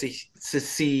you to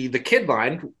see the kid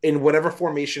line in whatever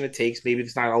formation it takes? Maybe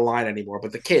it's not a line anymore,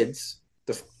 but the kids,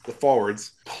 the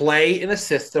forwards, play in a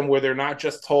system where they're not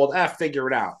just told, figure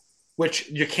it out, which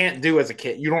you can't do as a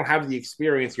kid. You don't have the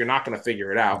experience. You're not going to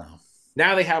figure it out. No.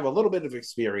 Now they have a little bit of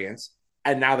experience,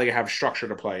 and now they have structure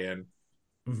to play in.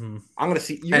 Mm-hmm. I'm gonna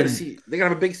see. You're gonna see. They're gonna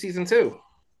have a big season too.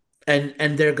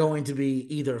 And they're going to be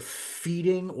either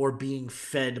feeding or being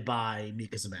fed by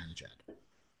Mika Zibanejad.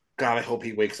 God, I hope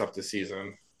he wakes up this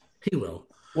season. He will.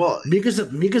 Well, Mika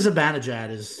Zibanejad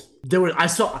is there. I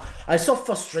saw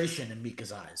frustration in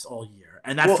Mika's eyes all year,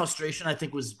 and that frustration I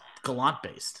think was Gallant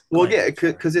based. Well, yeah,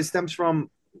 because it stems from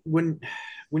when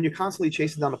you're constantly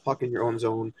chasing down the puck in your own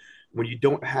zone, when you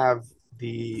don't have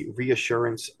the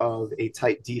reassurance of a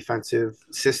tight defensive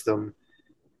system,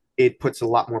 it puts a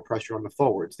lot more pressure on the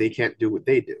forwards. They can't do what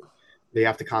they do. They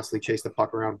have to constantly chase the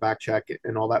puck around, back check,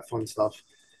 and all that fun stuff.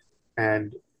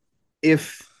 And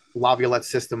if Laviolette's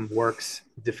system works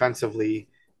defensively,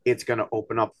 it's going to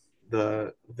open up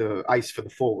the ice for the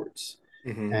forwards,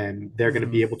 and they're going to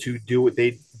be able to do what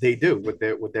they do,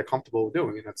 what they're comfortable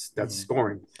doing, and that's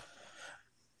scoring.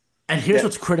 And here's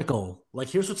what's critical. Like,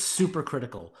 here's what's super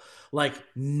critical. Like,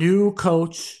 new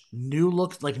coach, new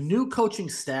looks, like new coaching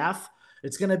staff.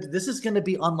 This is gonna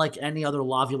be unlike any other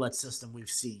Laviolette system we've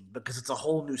seen because it's a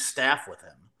whole new staff with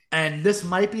him. And this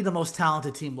might be the most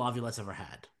talented team Laviolette's ever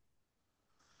had.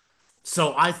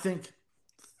 So I think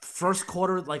first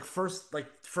quarter,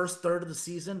 first third of the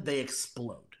season, they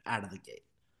explode out of the gate.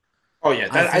 Oh yeah,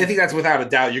 I think that's without a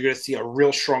doubt. You're going to see a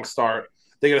real strong start.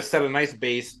 They're going to set a nice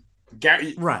base.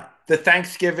 Right. The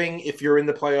Thanksgiving, if you're in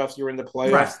the playoffs, you're in the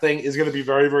playoffs thing is going to be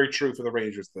very, very true for the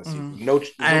Rangers this season. No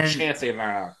chance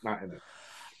they're not in it.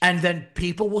 And then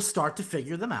people will start to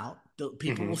figure them out.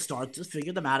 People will start to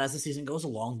figure them out as the season goes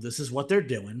along. This is what they're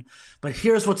doing. But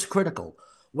here's what's critical.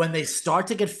 When they start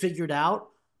to get figured out,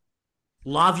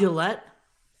 Laviolette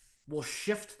will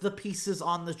shift the pieces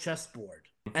on the chessboard.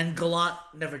 And Gallant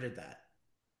never did that.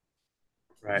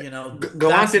 Right. You know,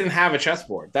 Gallant didn't have a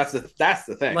chessboard. That's the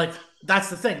thing. Like, that's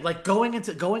the thing. Like, going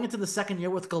into the second year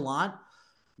with Gallant,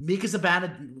 Mika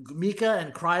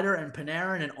and Kreider and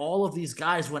Panarin and all of these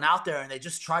guys went out there and they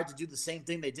just tried to do the same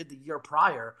thing they did the year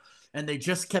prior, and they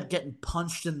just kept getting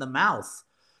punched in the mouth,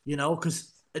 you know,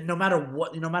 because no matter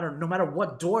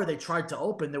what door they tried to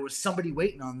open, there was somebody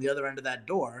waiting on the other end of that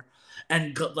door,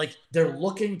 and like they're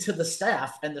looking to the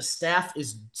staff, and the staff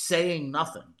is saying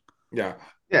nothing. Yeah.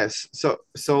 Yes.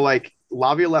 So like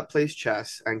Laviolette plays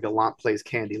chess and Gallant plays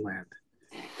Candyland.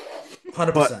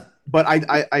 100%. But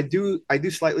I do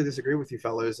slightly disagree with you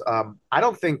fellas. I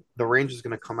don't think the Rangers are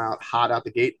going to come out hot out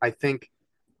the gate. I think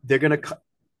they're going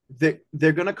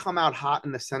to come out hot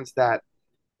in the sense that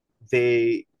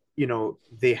they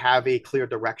have a clear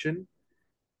direction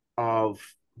of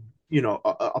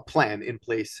a plan in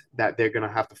place that they're going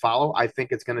to have to follow. I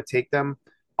think it's going to take them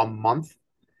a month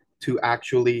to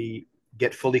actually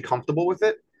get fully comfortable with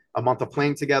it. A month of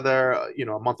playing together,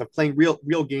 a month of playing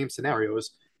real game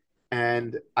scenarios.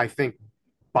 And I think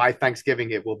by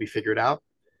Thanksgiving, it will be figured out.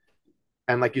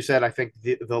 And like you said, I think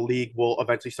the league will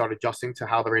eventually start adjusting to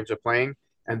how the Rangers are playing.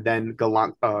 And then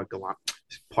Gallant,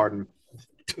 pardon.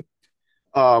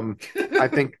 I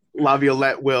think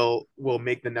Laviolette will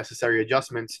make the necessary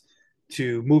adjustments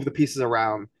to move the pieces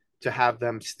around to have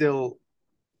them still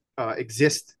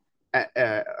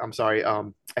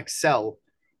excel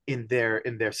in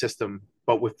their system,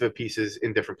 but with the pieces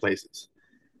in different places.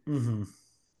 Mm-hmm.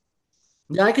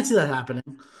 Yeah, I can see that happening.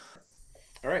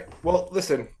 All right. Well,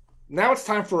 listen, now it's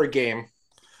time for a game.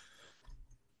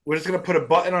 We're just going to put a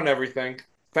button on everything.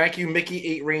 Thank you, Mickey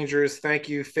 8 Rangers. Thank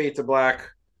you, Fade to Black.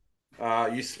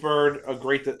 You spurred a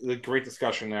great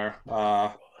discussion there.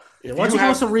 Why don't you give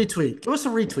us a retweet? Give us a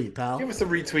retweet, pal. Give us a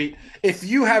retweet. If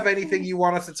you have anything you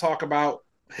want us to talk about,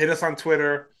 hit us on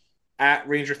Twitter at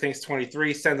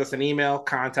RangerThings23. Send us an email,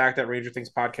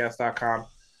 contact@RangerThingsPodcast.com.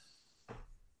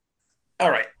 All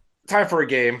right. Time for a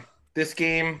game. This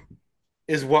game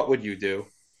is What Would You Do?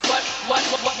 What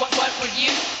would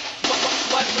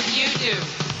you do?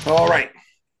 All right.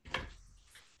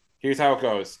 Here's how it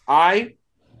goes. I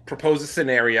propose a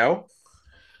scenario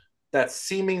that's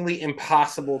seemingly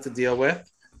impossible to deal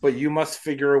with, but you must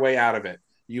figure a way out of it.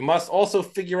 You must also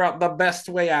figure out the best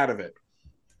way out of it.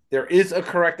 There is a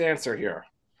correct answer here.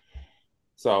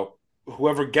 So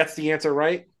whoever gets the answer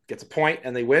right gets a point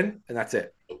and they win, and that's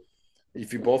it.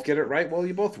 If you both get it right, well,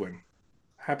 you both win.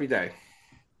 Happy day.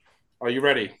 Are you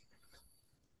ready?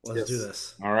 Let's do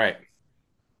this. All right.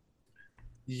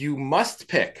 You must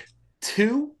pick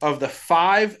 2 of the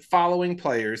 5 following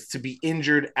players to be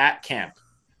injured at camp.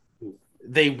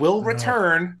 They will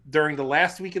return during the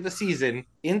last week of the season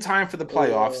in time for the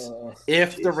playoffs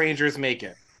if the Rangers make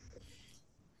it.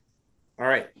 All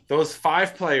right. Those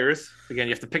 5 players, again,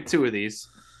 you have to pick 2 of these.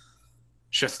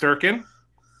 Shesterkin,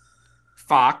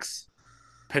 Fox,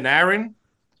 Panarin,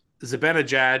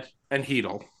 Zibanejad, and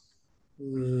Heedle.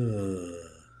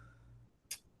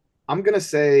 I'm gonna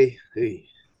say, hey,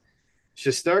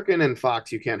 Shesterkin and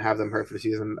Fox. You can't have them hurt for the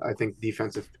season. I think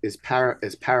defensive is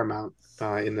paramount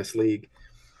in this league.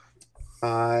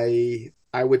 I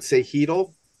would say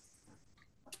Heedle.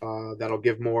 That'll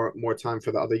give more time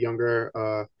for the other younger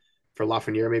for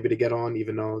Lafrenière maybe to get on,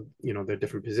 even though they're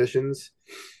different positions.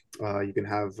 You can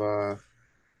have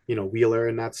Wheeler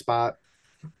in that spot,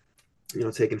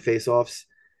 taking face-offs,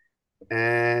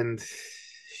 and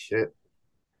shit,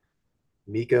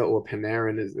 Mika or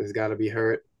Panarin has got to be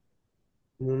hurt.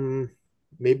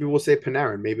 Maybe we'll say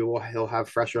Panarin. Maybe he'll have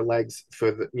fresher legs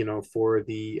for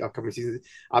the upcoming season.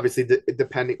 Obviously,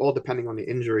 depending on the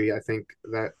injury, I think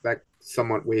that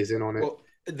somewhat weighs in on it. Well,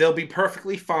 they'll be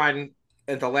perfectly fine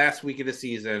at the last week of the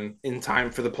season in time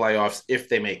for the playoffs if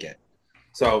they make it.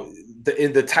 So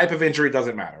the type of injury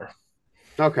doesn't matter.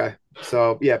 Okay,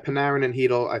 so yeah, Panarin and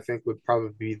Heedle, I think, would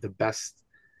probably be the best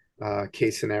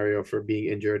case scenario for being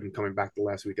injured and coming back the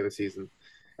last week of the season.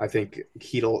 I think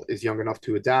Heedle is young enough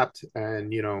to adapt,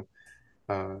 and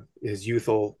his youth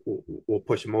will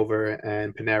push him over,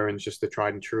 and Panarin's just a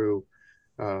tried and true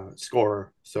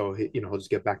scorer, so he'll just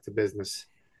get back to business.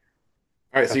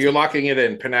 All right, so you're locking it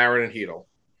in, Panarin and Heedle.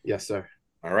 Yes, sir.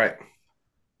 All right,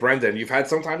 Brendan, you've had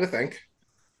some time to think.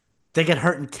 They get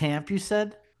hurt in camp, you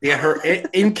said? They get hurt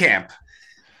in camp,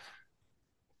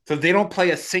 so they don't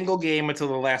play a single game until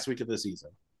the last week of the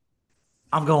season.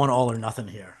 I'm going all or nothing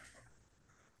here.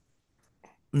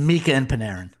 Mika and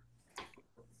Panarin.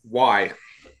 Why?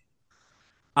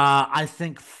 I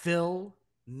think Phil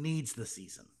needs the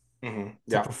season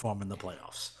to perform in the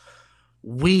playoffs.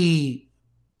 We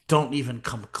don't even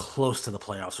come close to the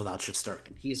playoffs without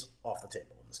Shesterkin. He's off the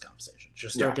table in this conversation.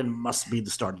 Shesterkin must be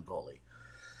the starting goalie.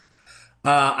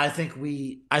 I think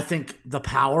the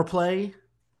power play,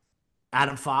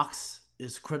 Adam Fox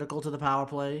is critical to the power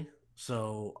play.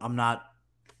 So I'm not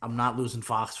losing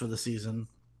Fox for the season.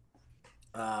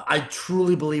 I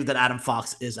truly believe that Adam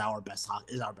Fox is our best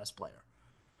player.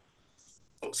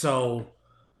 So,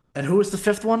 and who is the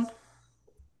fifth one?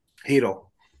 Heedle.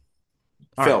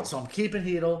 Phil. Right, so I'm keeping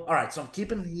Heedle. All right, so I'm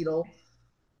keeping Heedle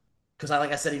because,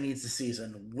 like I said, he needs the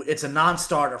season. It's a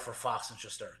non-starter for Fox and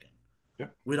Shesterkin. Yeah.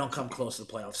 We don't come close to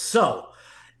the playoffs. So,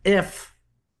 if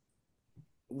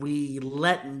we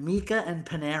let Mika and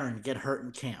Panarin get hurt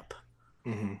in camp,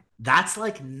 that's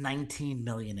like $19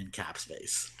 million in cap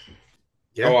space.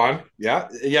 Yeah. Go on. Yeah.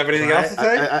 You have anything else to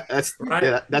say?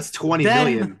 That's $20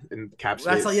 million in cap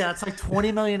space. That's like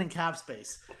 $20 million in cap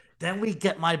space. Then we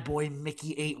get my boy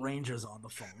Mickey 8 Rangers on the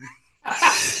phone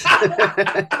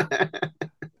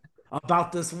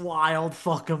about this wild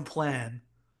fucking plan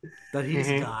that he's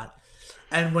got.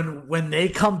 And when they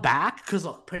come back, because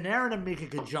look, Panarin and Mika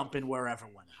could jump in wherever,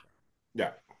 whenever.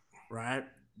 Yeah. Right?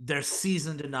 They're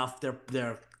seasoned enough.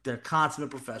 They're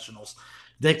consummate professionals.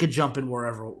 They could jump in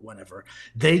wherever, whenever.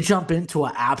 They jump into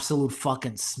an absolute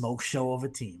fucking smoke show of a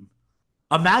team.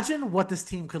 Imagine what this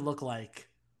team could look like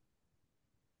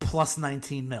plus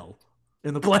 19 mil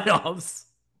in the playoffs.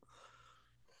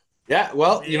 Yeah,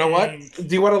 well, you know what? Do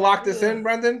you want to lock this in,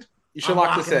 Brendan? You should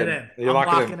lock this in. You're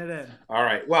locking it in. All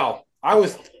right. Well,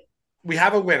 we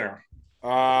have a winner.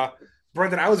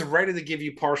 Brendan, I was ready to give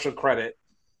you partial credit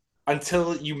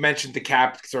until you mentioned the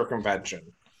cap circumvention.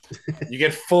 You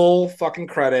get full fucking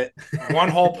credit. 1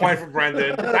 whole point for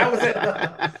Brendan. That was it.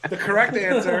 The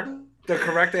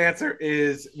correct answer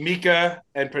is Mika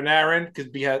and Panarin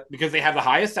because they have the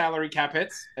highest salary cap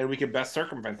hits, and we can best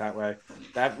circumvent that way.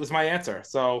 That was my answer.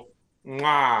 So,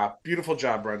 beautiful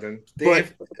job, Brendan.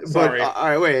 Dave, sorry. All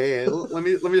right, wait. Let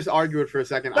me just argue it for a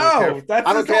second. I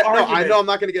don't care. No, I know I'm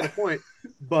not going to get a point,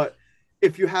 but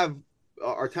if you have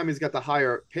Artemi's got the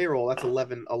higher payroll, that's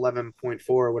 11.4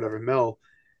 or whatever mil.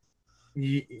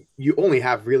 You only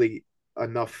have really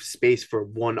enough space for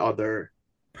one other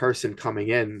person coming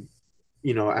in,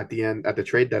 at the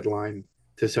trade deadline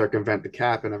to circumvent the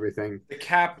cap and everything. The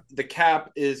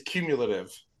cap is cumulative.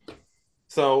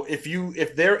 So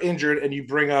if they're injured and you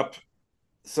bring up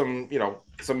some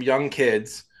young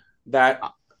kids that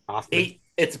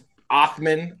it's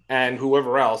Othman and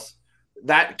whoever else,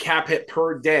 that cap hit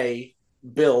per day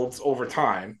builds over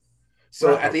time.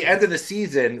 So at the end of the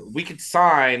season, we could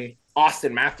sign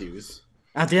Austin Matthews.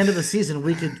 At the end of the season,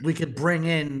 we could bring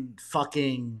in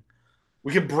fucking.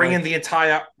 We could bring in the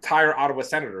entire Ottawa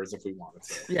Senators if we wanted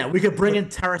to. Yeah, we could bring in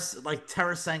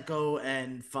Tarasenko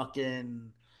and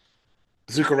fucking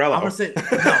Zuccarello.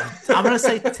 I'm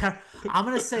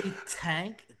gonna say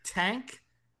Tank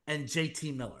and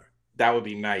JT Miller. That would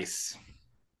be nice.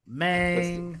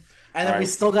 And then we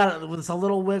still got a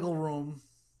little wiggle room.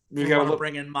 We got to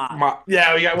bring in Mott.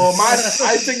 Yeah, we got. Well, Mott.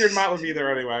 I figured Mott would be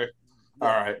there anyway. All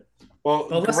right. Well,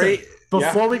 but great. Listen,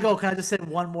 before we go, can I just say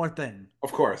one more thing?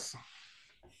 Of course.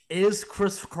 Is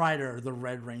Chris Kreider the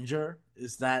Red Ranger?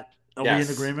 Are we in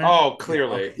agreement? Oh,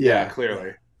 clearly. Okay. Yeah,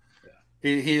 clearly.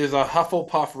 Yeah. He is a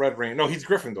Hufflepuff Red Ranger. No, he's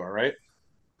Gryffindor, right?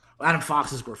 Adam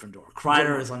Fox is Gryffindor.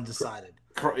 Kreider is undecided.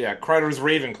 Yeah, Kreider is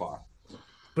Ravenclaw.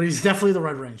 But he's definitely the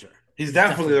Red Ranger. He's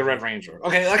definitely the Red Ranger.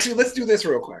 Okay, actually, let's do this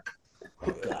real quick.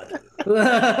 Oh, God.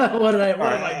 What have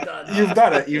I done? You've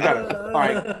done it. All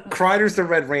right. Kreider's the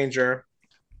Red Ranger.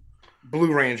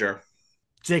 Blue Ranger.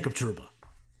 Jacob Trouba.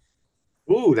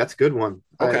 Ooh, that's a good one.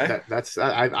 Okay.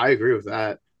 I agree with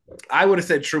that. I would have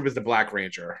said Trouba's the Black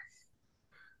Ranger.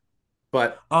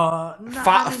 But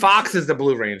Fox is the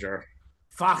Blue Ranger.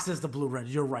 Fox is the Blue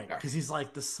Ranger. You're right. Because he's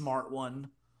like the smart one.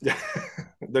 Yeah.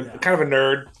 Kind of a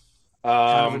nerd.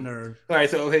 Kind of a nerd. All right,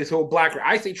 so Black.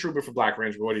 I say Trouba for Black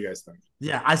Ranger. But what do you guys think?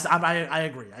 Yeah, I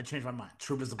agree. I changed my mind.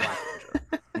 Trouba's the Black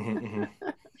Ranger.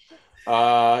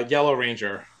 Yellow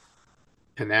Ranger.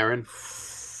 Panarin.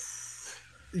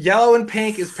 Yellow and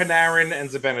pink is Panarin and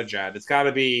Zibanejad. It's got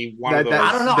to be one of those.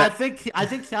 I don't know. I think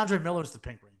Keandre Miller's the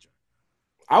Pink Ranger.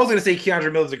 I was going to say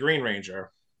Keandre Miller's the Green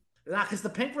Ranger. Nah, because the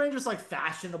Pink Ranger's like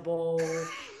fashionable.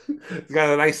 He's got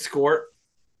a nice skirt.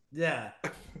 Yeah.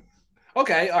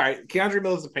 Okay, all right. Keandre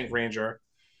Miller's the Pink Ranger.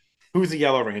 Who's the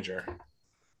Yellow Ranger?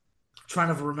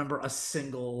 Trying to remember a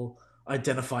single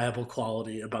identifiable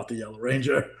quality about the Yellow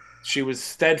Ranger. She was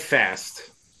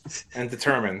steadfast and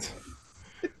determined.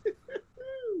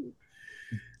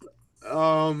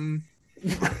 Why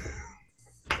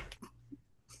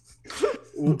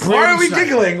are we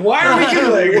giggling? Why not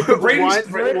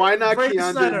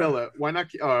Keandre Miller? Why not?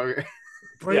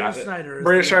 Braden Snyder.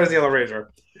 Braden Snyder's the Yellow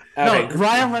Ranger. No,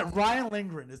 Ryan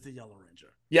Lindgren is the Yellow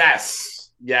Ranger.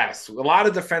 Yes. A lot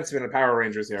of defensemen and Power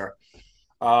Rangers here.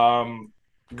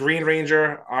 Green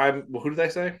Ranger. Who did I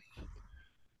say?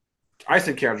 I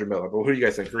said Keandre Miller, but who do you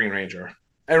guys think? Green Ranger.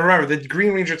 And remember, the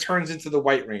Green Ranger turns into the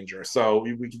White Ranger, so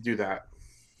we can do that.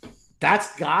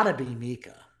 That's gotta be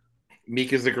Mika.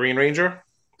 Mika's the Green Ranger.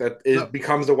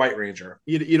 Becomes the White Ranger.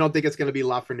 You don't think it's going to be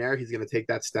Lafrenière? He's going to take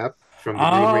that step from the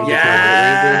Green Ranger to the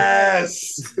White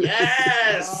Ranger?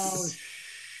 Yes! Oh,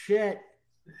 shit.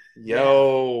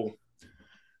 Yo.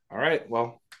 All right,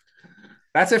 well,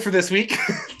 that's it for this week.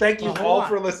 Thank you all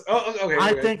for listening. Oh, okay.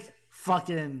 I think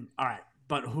fucking... All right,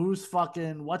 but who's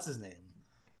fucking... What's his name?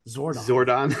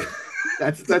 Zordon.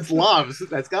 That's Loves.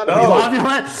 That's gotta be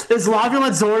Laviolette. Is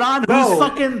Laviolette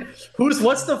Zordon?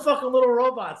 What's the fucking little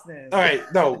robot's name? All right,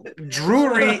 no.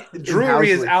 Drury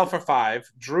is Alpha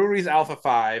 5. Drury's Alpha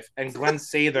 5, and Glenn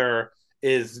Sather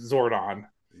is Zordon.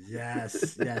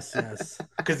 Yes.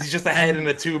 Because he's just a head in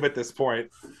a tube at this point.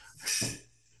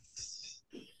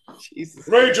 Jesus.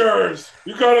 Rangers,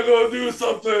 you gotta go do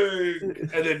something.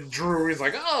 And then Drury's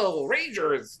like, "Oh,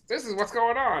 Rangers, this is what's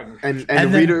going on." And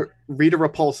Rita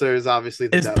Repulsa is obviously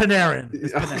the devil. Panarin.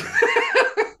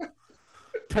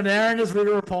 Panarin is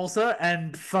Rita Repulsa,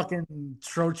 and fucking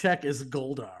Trocheck is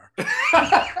Goldar.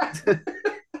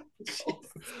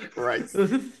 Right.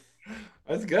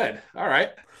 That's good. All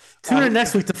right. Tune in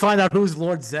next week to find out who's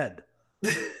Lord Zed.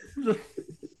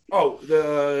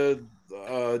 The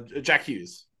Jack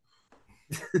Hughes.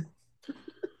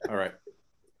 All right.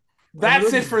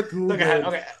 That's it for. Okay. Go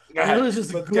ahead. Let's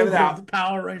just get it out. The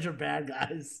Power Ranger bad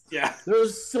guys. Yeah.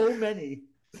 There's so many.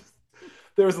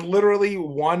 There's literally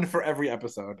one for every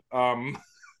episode. All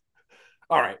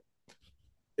right.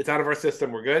 It's out of our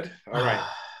system. We're good. All right.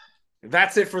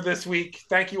 That's it for this week.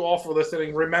 Thank you all for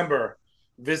listening. Remember,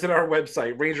 visit our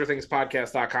website,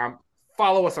 rangerthingspodcast.com.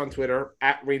 Follow us on Twitter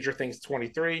at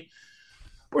rangerthings23.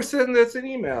 Or send us an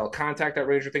email,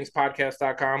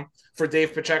 contact@rangerthingspodcast.com. For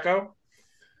Dave Pacheco.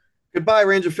 Goodbye,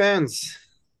 Ranger fans.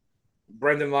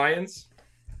 Brendan Lyons.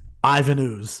 Ivan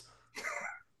Ooze.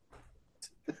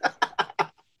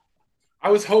 I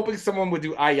was hoping someone would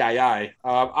do I.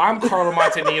 I'm Carlo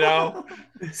Montanino.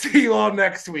 See you all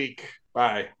next week.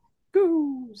 Bye.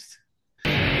 Goose.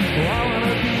 Well, I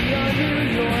wanna be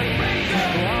under your